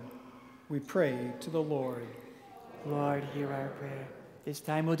offered, we pray to the Lord. Lord, hear our prayer. This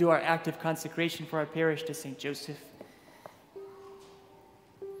time we'll do our act of consecration for our parish to St. Joseph.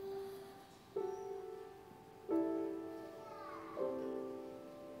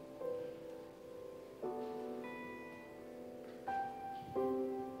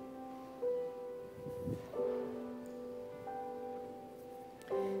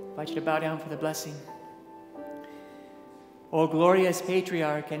 I invite you to bow down for the blessing. O glorious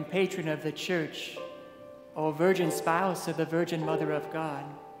patriarch and patron of the Church, O virgin spouse of the Virgin Mother of God,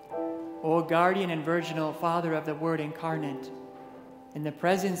 O guardian and virginal Father of the Word incarnate, in the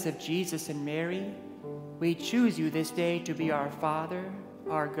presence of Jesus and Mary, we choose you this day to be our Father,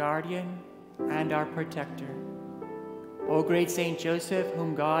 our guardian, and our protector. O great Saint Joseph,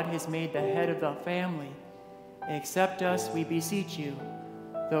 whom God has made the head of the family, accept us, we beseech you,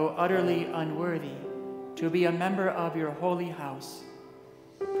 though utterly unworthy, to be a member of your holy house.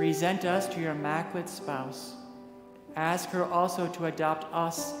 Present us to your immaculate spouse. Ask her also to adopt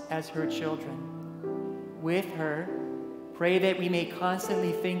us as her children. With her, pray that we may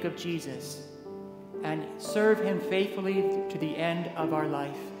constantly think of Jesus and serve him faithfully to the end of our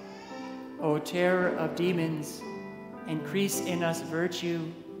life. O terror of demons, increase in us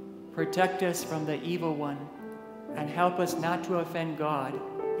virtue, protect us from the evil one, and help us not to offend God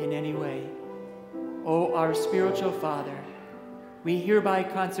in any way. O our spiritual Father, we hereby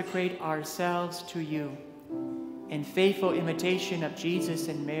consecrate ourselves to you. In faithful imitation of Jesus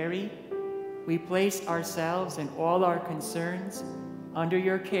and Mary, we place ourselves and all our concerns under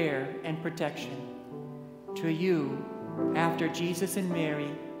your care and protection. To you, after Jesus and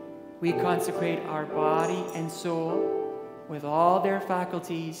Mary, we consecrate our body and soul with all their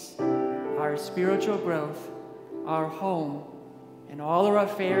faculties, our spiritual growth, our home, and all our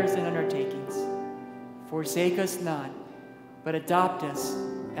affairs and undertakings. Forsake us not, but adopt us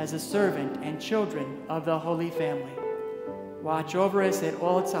as a servant and children of the Holy Family. Watch over us at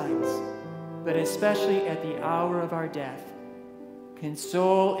all times, but especially at the hour of our death.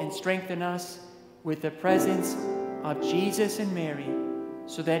 Console and strengthen us with the presence of Jesus and Mary,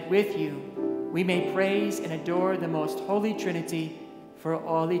 so that with you we may praise and adore the most holy Trinity for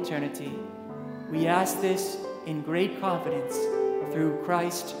all eternity. We ask this in great confidence through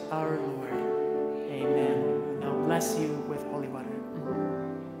Christ our Lord. Amen. Now bless you with holy water.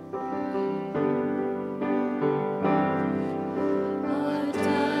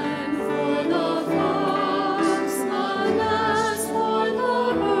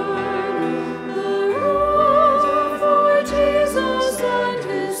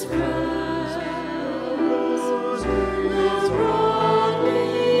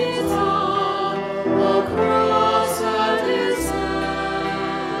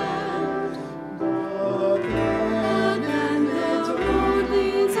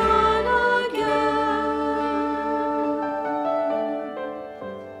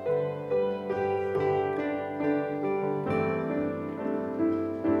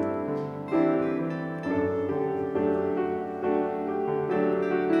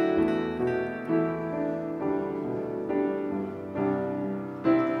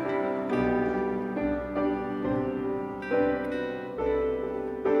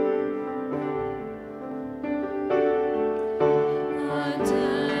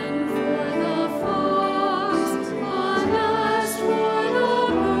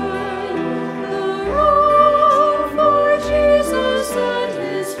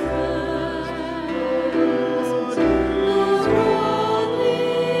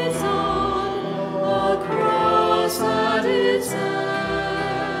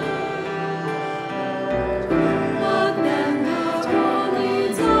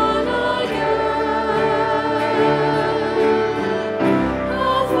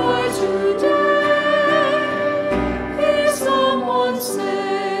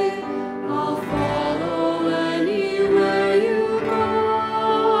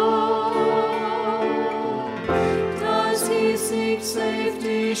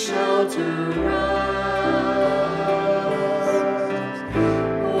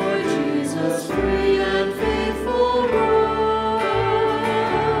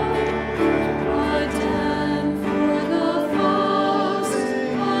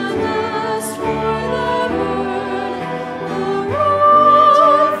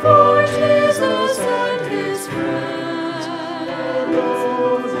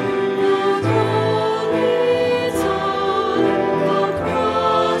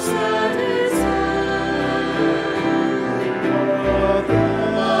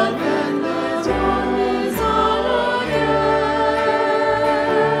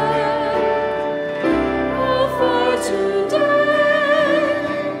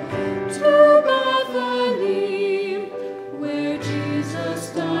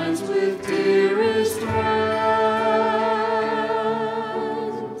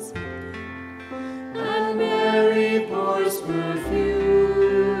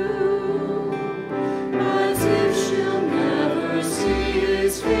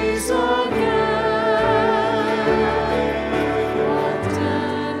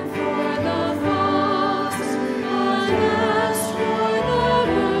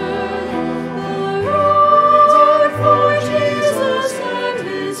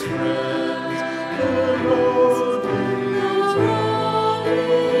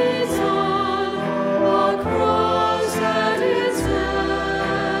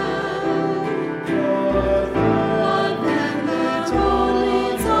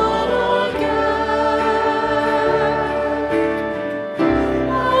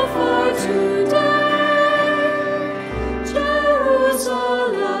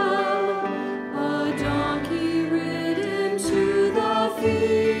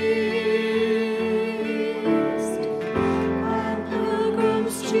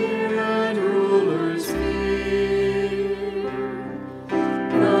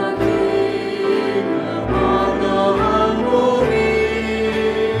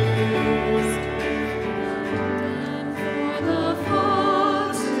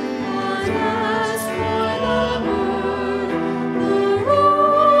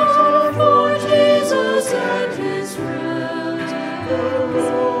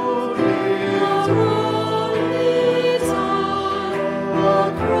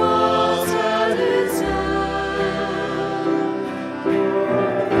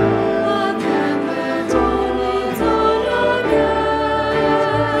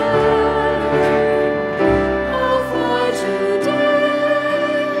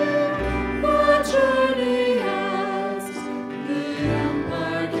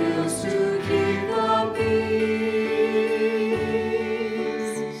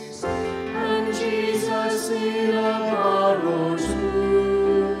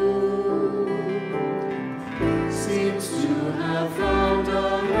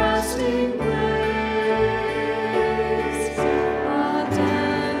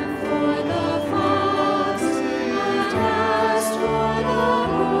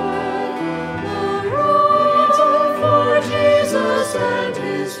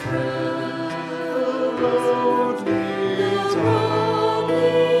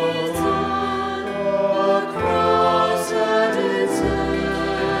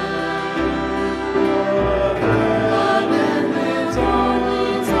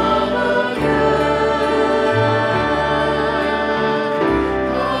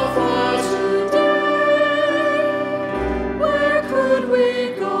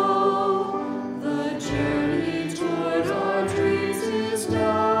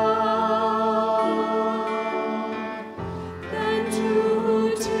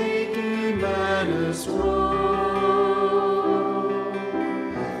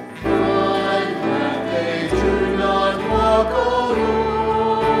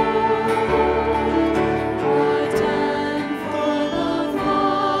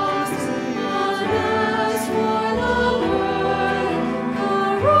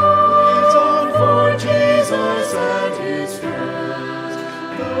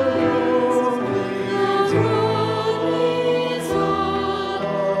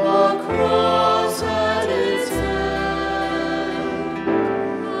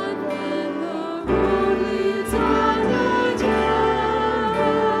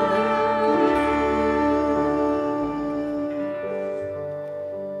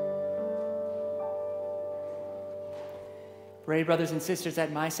 Pray, brothers and sisters,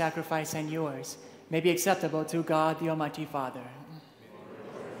 that my sacrifice and yours may be acceptable to God, the Almighty Father.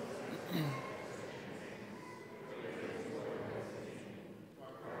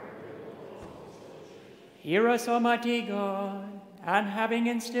 Hear us, Almighty God, and having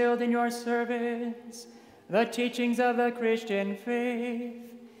instilled in your servants the teachings of the Christian faith,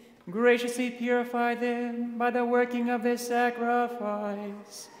 graciously purify them by the working of this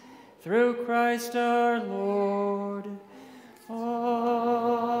sacrifice, through Christ our Lord.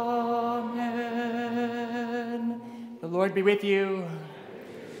 Amen. The Lord be with you.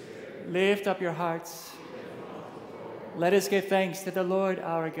 Lift up your hearts. Let us give thanks to the Lord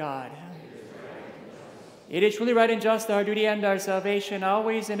our God. It is truly right and just, our duty and our salvation,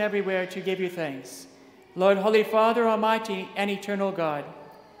 always and everywhere to give you thanks. Lord, Holy Father, Almighty and eternal God,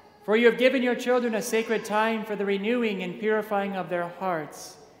 for you have given your children a sacred time for the renewing and purifying of their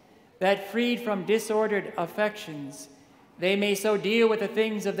hearts, that freed from disordered affections, they may so deal with the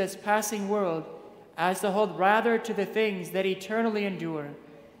things of this passing world as to hold rather to the things that eternally endure.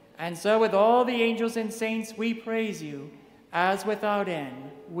 And so with all the angels and saints we praise you, as without end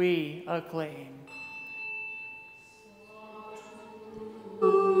we acclaim.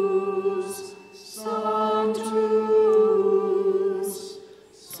 Sanctus,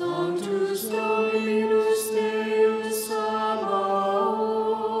 Sanctus Dominus Deus Sabaoth,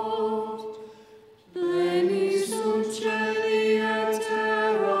 pleni sunt celi et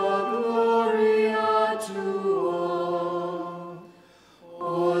terra gloria tua.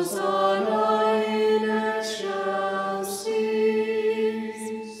 Hosanna in excelsis,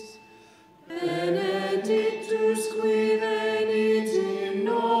 benedictus qui venit in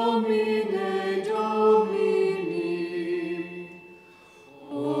nomine Domini.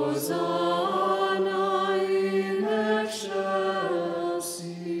 Hosanna in excelsis.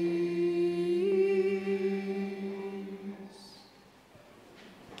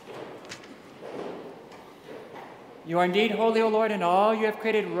 You are indeed holy, O Lord, and all you have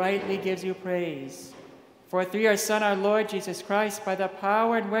created rightly gives you praise. For through your Son, our Lord Jesus Christ, by the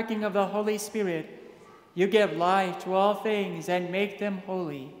power and working of the Holy Spirit, you give life to all things and make them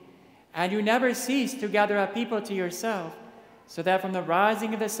holy. And you never cease to gather a people to yourself, so that from the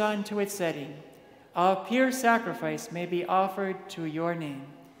rising of the sun to its setting, a pure sacrifice may be offered to your name.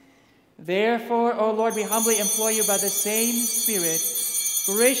 Therefore, O Lord, we humbly implore you by the same Spirit,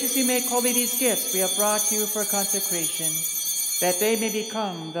 graciously make holy these gifts we have brought to you for consecration, that they may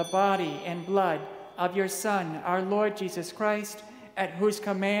become the body and blood of your Son, our Lord Jesus Christ, at whose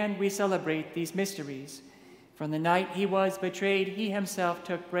command we celebrate these mysteries. From the night he was betrayed, he himself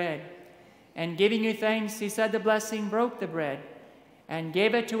took bread, and giving you thanks, he said the blessing, broke the bread, and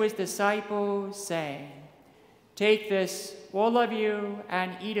gave it to his disciples, saying, "Take this, all of you,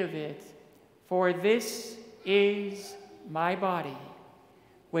 and eat of it, for this is my body,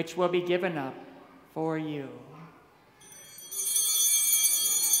 which will be given up for you."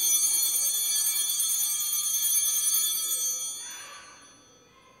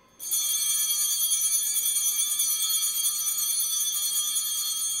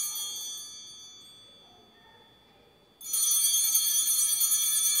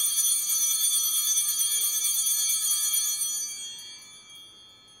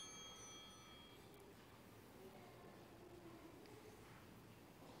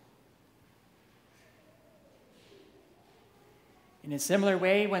 In a similar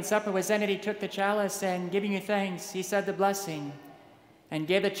way, when supper was ended, he took the chalice, and giving you thanks, he said the blessing, and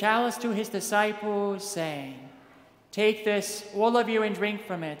gave the chalice to his disciples, saying, "Take this, all of you, and drink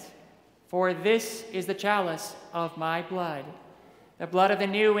from it, for this is the chalice of my blood, the blood of the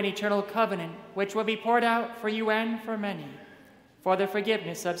new and eternal covenant, which will be poured out for you and for many, for the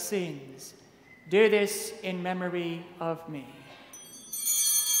forgiveness of sins. Do this in memory of me."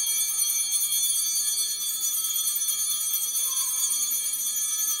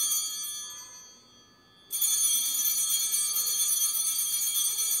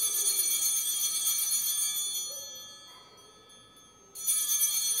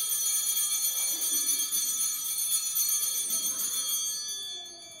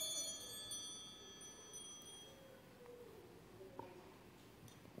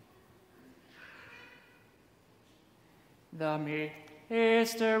 The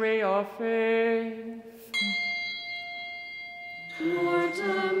mystery of faith.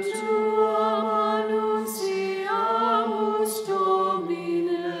 Mortem tuum annunciamus,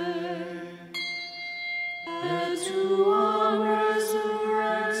 Domine, et tuam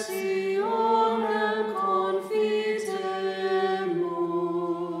resurrectionem confitemur.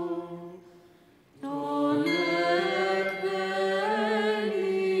 Non ec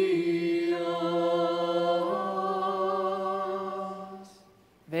venia.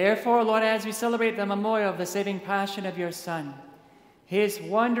 Therefore, Lord, as we celebrate the memorial of the saving passion of your Son, his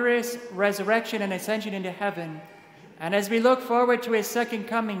wondrous resurrection and ascension into heaven, and as we look forward to his second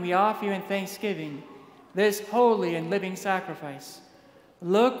coming, we offer you in thanksgiving this holy and living sacrifice.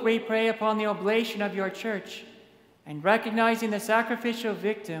 Look, we pray, upon the oblation of your church, and recognizing the sacrificial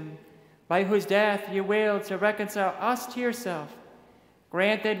victim by whose death you willed to reconcile us to yourself,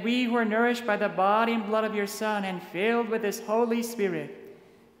 grant that we who are nourished by the body and blood of your Son and filled with his Holy Spirit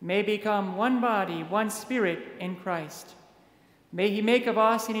may become one body, one spirit in Christ. May he make of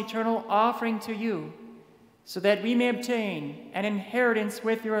us an eternal offering to you, so that we may obtain an inheritance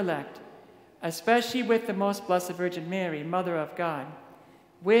with your elect, especially with the most blessed Virgin Mary, Mother of God,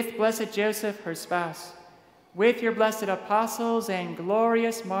 with blessed Joseph, her spouse, with your blessed apostles and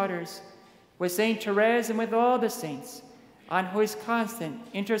glorious martyrs, with Saint Therese and with all the saints, on whose constant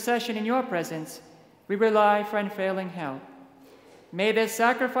intercession in your presence we rely for unfailing help. May the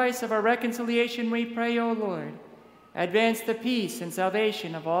sacrifice of our reconciliation, we pray, O Lord, advance the peace and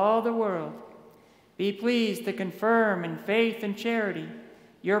salvation of all the world. Be pleased to confirm in faith and charity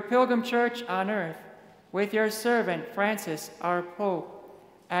your pilgrim church on earth, with your servant Francis, our Pope,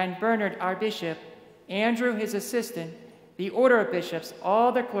 and Bernard, our Bishop, Andrew, his assistant, the order of bishops,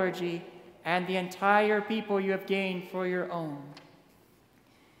 all the clergy, and the entire people you have gained for your own.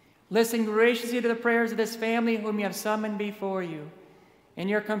 Listen graciously to the prayers of this family whom you have summoned before you. In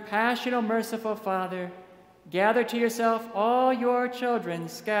your compassion, O merciful Father, gather to yourself all your children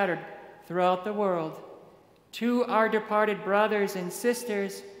scattered throughout the world, to our departed brothers and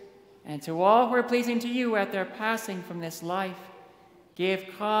sisters, and to all who are pleasing to you at their passing from this life. Give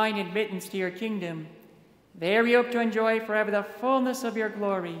kind admittance to your kingdom. There we hope to enjoy forever the fullness of your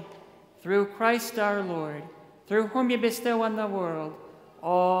glory, through Christ our Lord, through whom you bestow on the world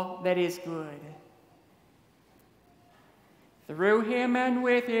all that is good. Through him and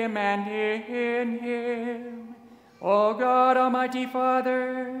with him and in him, O God, Almighty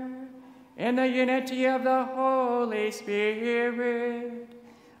Father, in the unity of the Holy Spirit,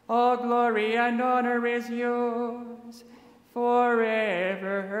 all glory and honor is yours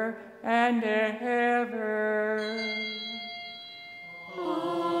forever and ever.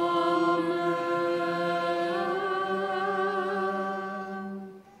 Amen.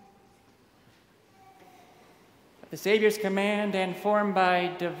 At the Savior's command and formed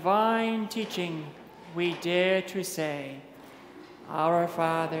by divine teaching, we dare to say, Our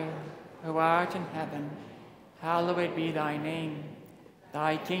Father, who art in heaven, hallowed be thy name.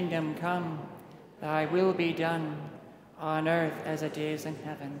 Thy kingdom come, thy will be done, on earth as it is in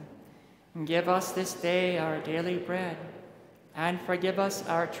heaven. And give us this day our daily bread, and forgive us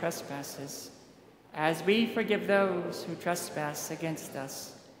our trespasses, as we forgive those who trespass against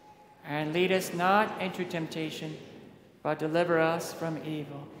us. And lead us not into temptation, but deliver us from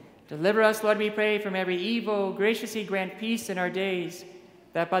evil. Deliver us, Lord, we pray, from every evil. Graciously grant peace in our days,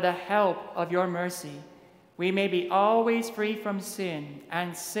 that by the help of your mercy we may be always free from sin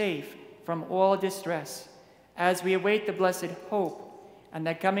and safe from all distress, as we await the blessed hope and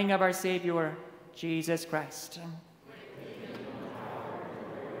the coming of our Savior, Jesus Christ.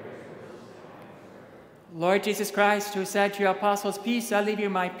 Lord Jesus Christ, who said to your apostles, Peace I leave you,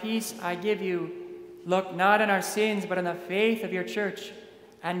 my peace I give you, look not on our sins, but on the faith of your church,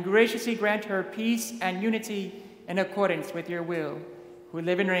 and graciously grant her peace and unity in accordance with your will, who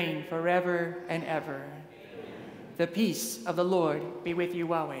live and reign forever and ever. Amen. The peace of the Lord be with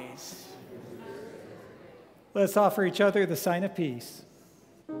you always. Let's offer each other the sign of peace.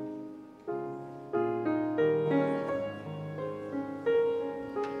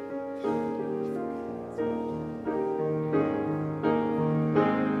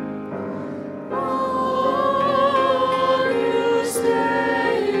 Miserere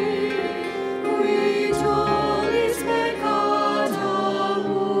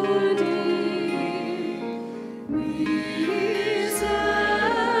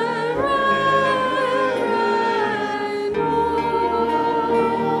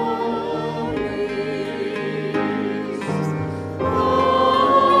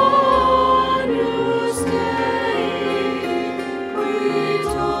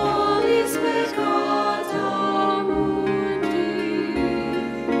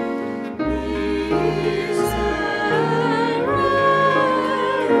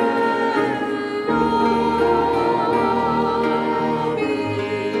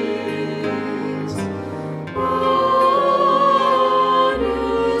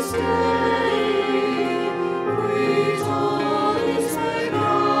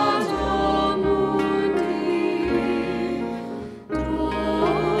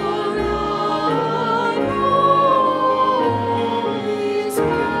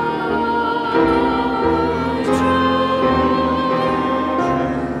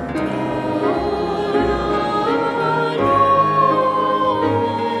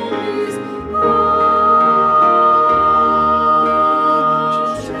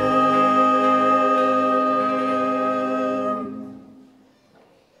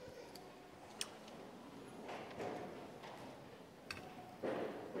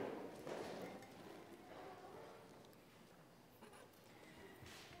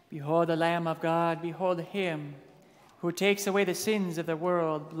Behold the Lamb of God, behold him who takes away the sins of the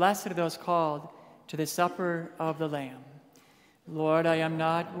world. Blessed are those called to the supper of the Lamb. Lord, I am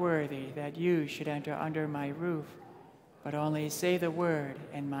not worthy that you should enter under my roof, but only say the word,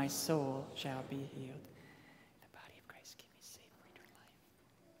 and my soul shall be healed. The body of Christ, give me safe for eternal life.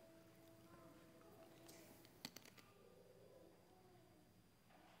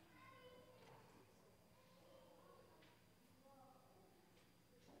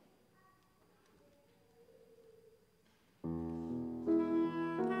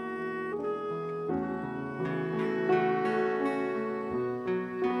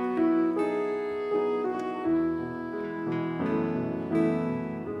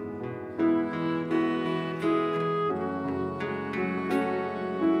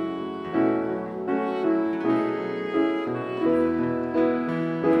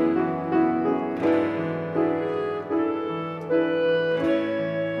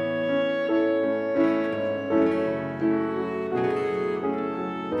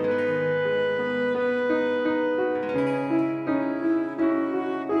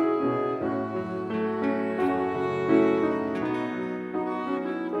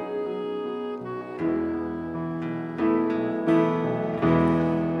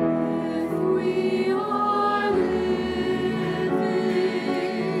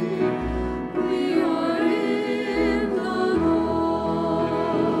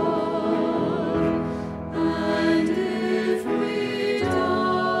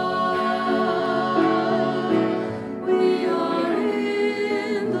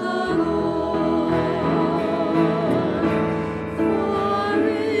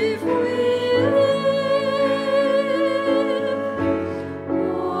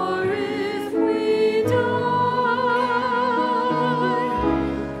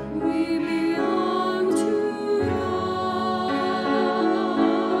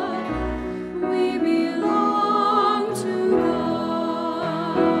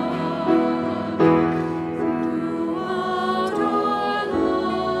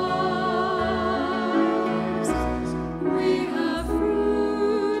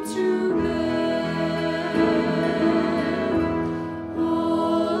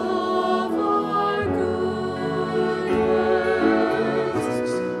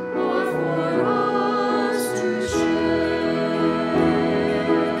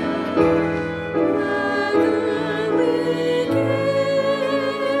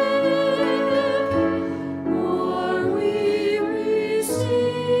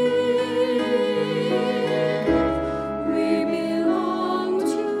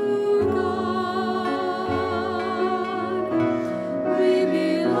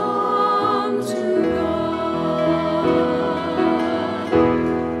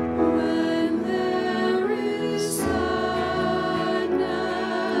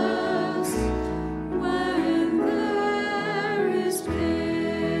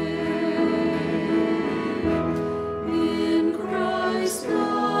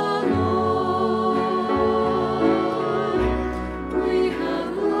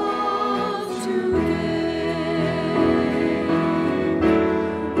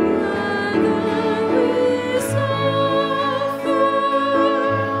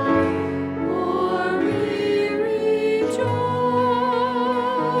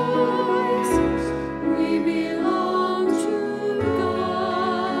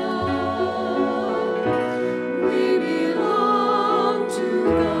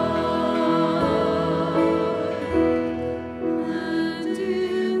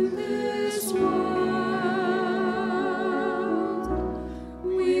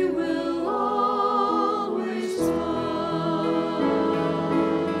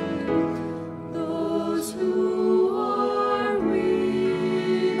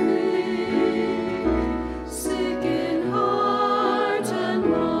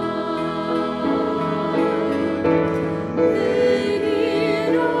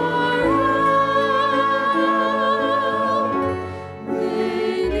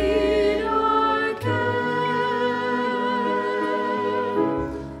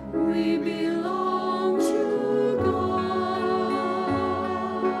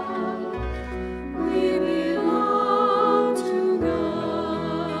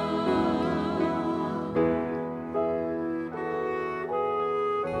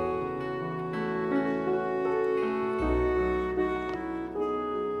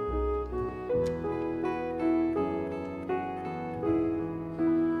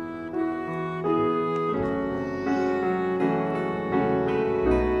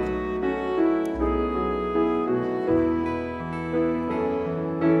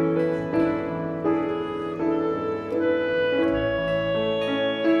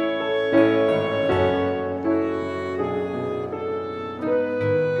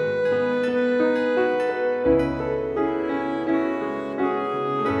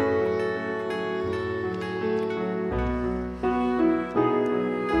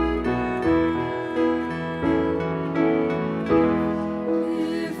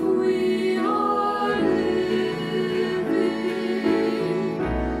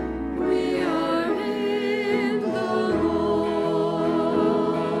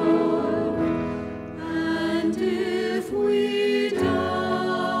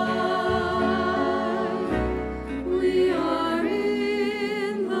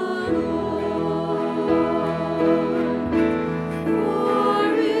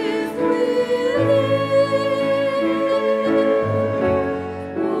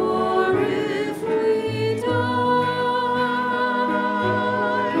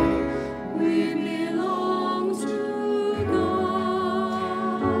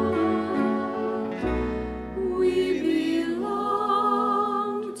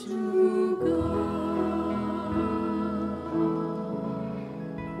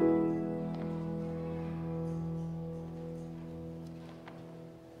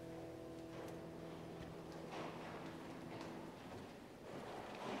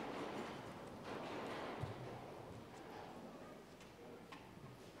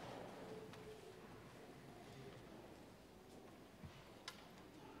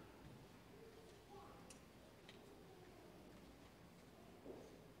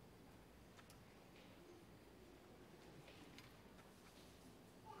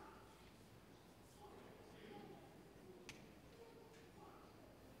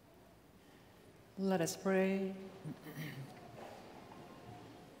 Let us pray.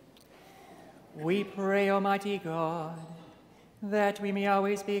 We pray, Almighty God, that we may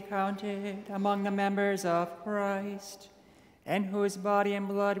always be counted among the members of Christ, in whose body and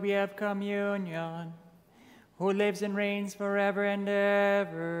blood we have communion, who lives and reigns forever and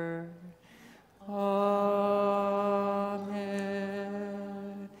ever. Amen.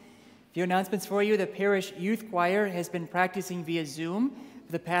 A few announcements for you. The parish youth choir has been practicing via Zoom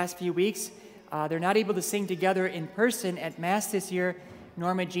for the past few weeks. They're not able to sing together in person at Mass this year.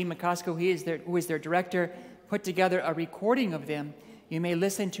 Norma Jean McCosco, who is their director, put together a recording of them. You may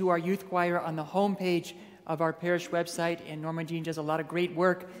listen to our youth choir on the homepage of our parish website, and Norma Jean does a lot of great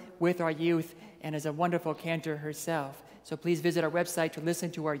work with our youth and is a wonderful cantor herself. So please visit our website to listen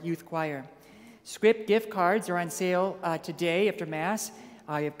to our youth choir. Script gift cards are on sale today after Mass.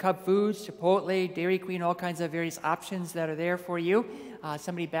 You have Cub Foods, Chipotle, Dairy Queen, all kinds of various options that are there for you.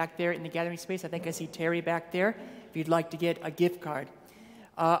 Somebody back there in the gathering space, I think I see Terry back there, if you'd like to get a gift card.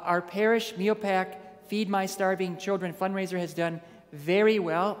 Our parish meal pack Feed My Starving Children fundraiser has done very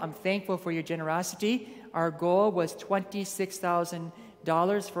well. I'm thankful for your generosity. Our goal was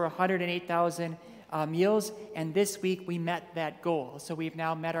 $26,000 for 108,000 meals, and this week we met that goal. So we've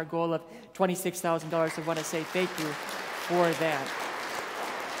now met our goal of $26,000. So I want to say thank you for that.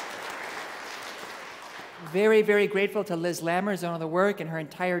 Very, very grateful to Liz Lammers on the work and her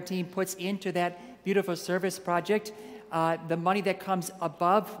entire team puts into that beautiful service project. The money that comes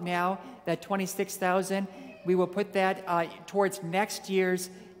above now, that $26,000, we will put that towards next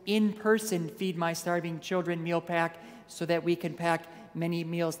year's in-person Feed My Starving Children meal pack so that we can pack many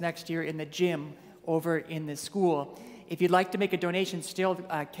meals next year in the gym over in the school. If you'd like to make a donation still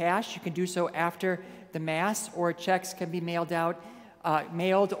cash, you can do so after the Mass, or checks can be mailed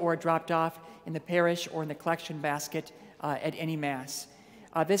or dropped off in the parish or in the collection basket at any Mass.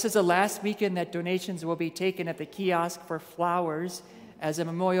 This is the last weekend that donations will be taken at the kiosk for flowers as a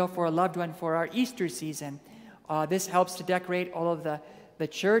memorial for a loved one for our Easter season. This helps to decorate all of the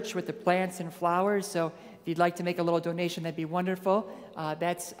church with the plants and flowers, so if you'd like to make a little donation, that'd be wonderful. I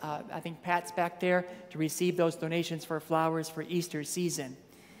think Pat's back there to receive those donations for flowers for Easter season.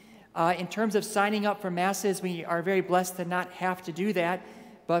 In terms of signing up for Masses, we are very blessed to not have to do that,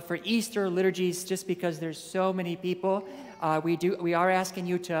 but for Easter liturgies, just because there's so many people, we are asking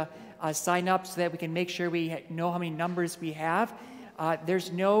you to sign up so that we can make sure we know how many numbers we have.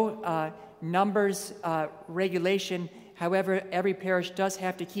 There's no numbers regulation. However, every parish does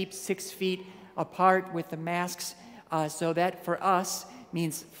have to keep 6 feet apart with the masks, so that for us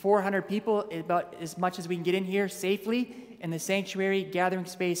means 400 people, about as much as we can get in here safely in the sanctuary, gathering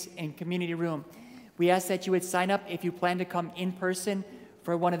space, and community room. We ask that you would sign up if you plan to come in person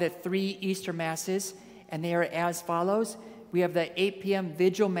for one of the 3 Easter Masses, and they are as follows. We have the 8 p.m.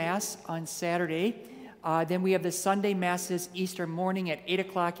 Vigil Mass on Saturday. Then we have the Sunday Masses Easter morning at 8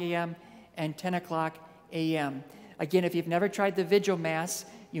 o'clock a.m. and 10 o'clock a.m. Again, if you've never tried the Vigil Mass,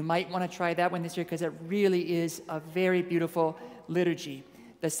 you might want to try that one this year because it really is a very beautiful liturgy.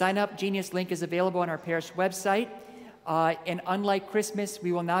 The sign-up Genius link is available on our parish website. And unlike Christmas,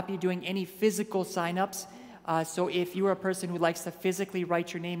 we will not be doing any physical sign-ups. So if you are a person who likes to physically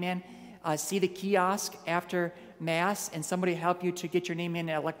write your name in, see the kiosk after Mass, and somebody help you to get your name in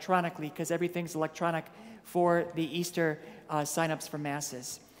electronically, because everything's electronic for the Easter sign-ups for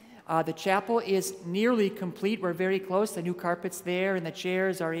Masses. The chapel is nearly complete. We're very close. The new carpet's there, and the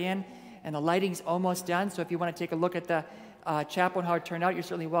chairs are in, and the lighting's almost done. So if you want to take a look at the chapel and how it turned out, you're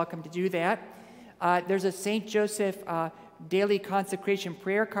certainly welcome to do that. There's a St. Joseph daily consecration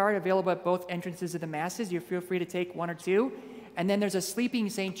prayer card available at both entrances of the Masses. You feel free to take 1 or 2. And then there's a sleeping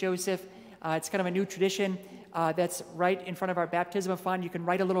St. Joseph. It's kind of a new tradition that's right in front of our baptismal font. You can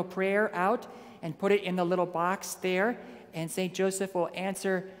write a little prayer out and put it in the little box there, and St. Joseph will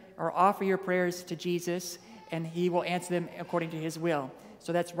answer or offer your prayers to Jesus, and he will answer them according to his will.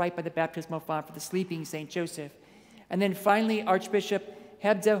 So that's right by the baptismal font for the sleeping St. Joseph. And then finally, Archbishop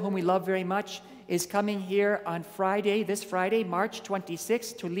Hebda, whom we love very much, is coming here on Friday, this Friday, March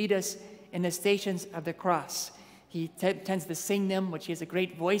 26th, to lead us in the Stations of the Cross. He tends to sing them, which he has a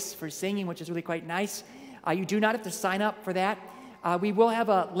great voice for singing, which is really quite nice. You do not have to sign up for that. We will have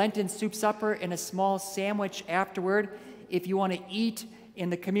a Lenten soup supper and a small sandwich afterward. If you want to eat in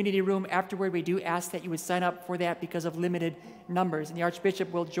the community room afterward, we do ask that you would sign up for that because of limited numbers. And the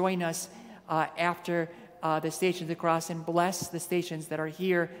Archbishop will join us after the Stations of the Cross and bless the stations that are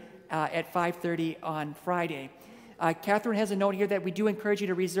here at 5:30 on Friday. Catherine has a note here that we do encourage you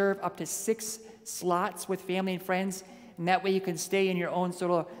to reserve up to 6 slots with family and friends, and that way you can stay in your own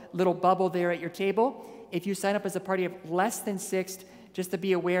sort of little bubble there at your table. If you sign up as a party of less than 6, just to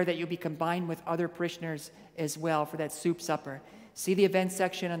be aware that you'll be combined with other parishioners as well for that soup supper. See the events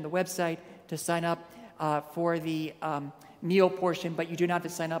section on the website to sign up for the meal portion, but you do not have to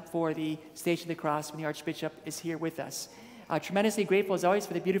sign up for the Station of the Cross when the Archbishop is here with us. Tremendously grateful, as always,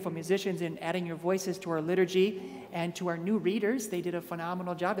 for the beautiful musicians in adding your voices to our liturgy, and to our new readers. They did a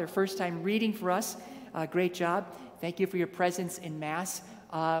phenomenal job. Their first time reading for us. Great job. Thank you for your presence in Mass,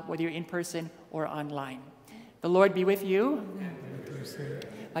 whether you're in person or online. The Lord be with you. I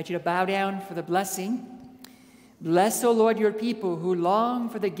invite you to bow down for the blessing. Bless, O Lord, your people who long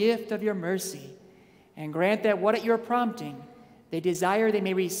for the gift of your mercy, and grant that what at your prompting they desire they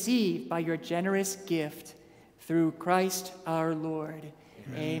may receive by your generous gift. Through Christ our Lord.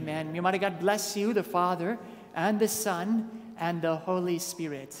 Amen. May Almighty God bless you, the Father, and the Son, and the Holy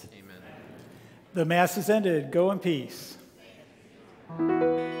Spirit. Amen. The Mass is ended. Go in peace. Hold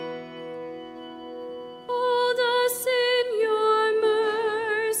us in your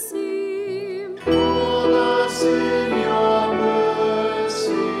mercy. Hold us in your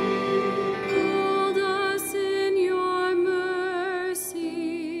mercy. Hold us in your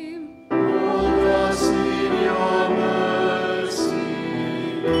mercy. Hold us in your mercy.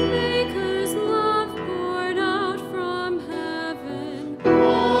 Maker's love poured out from heaven.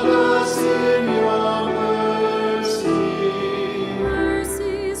 Hold us in your mercy.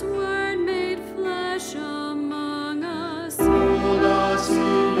 Mercy's word made flesh among us. Hold us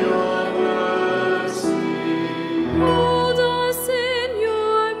in your mercy. Hold us in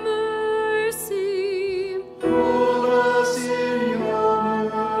your mercy. Hold us in your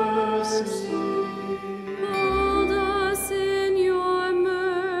mercy. Hold us in your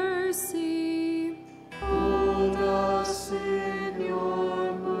mercy. Hold us in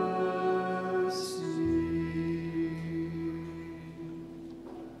your mercy.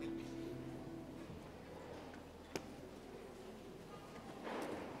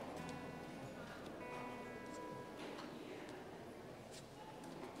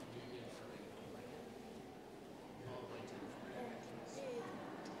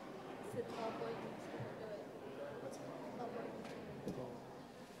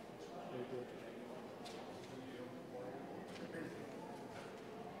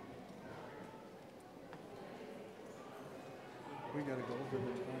 We gotta go over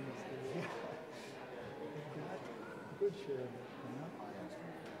the Thomas thing. Good share.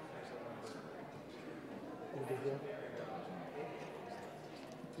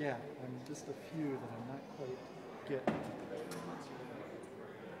 Yeah, I'm just a few that I'm not quite getting.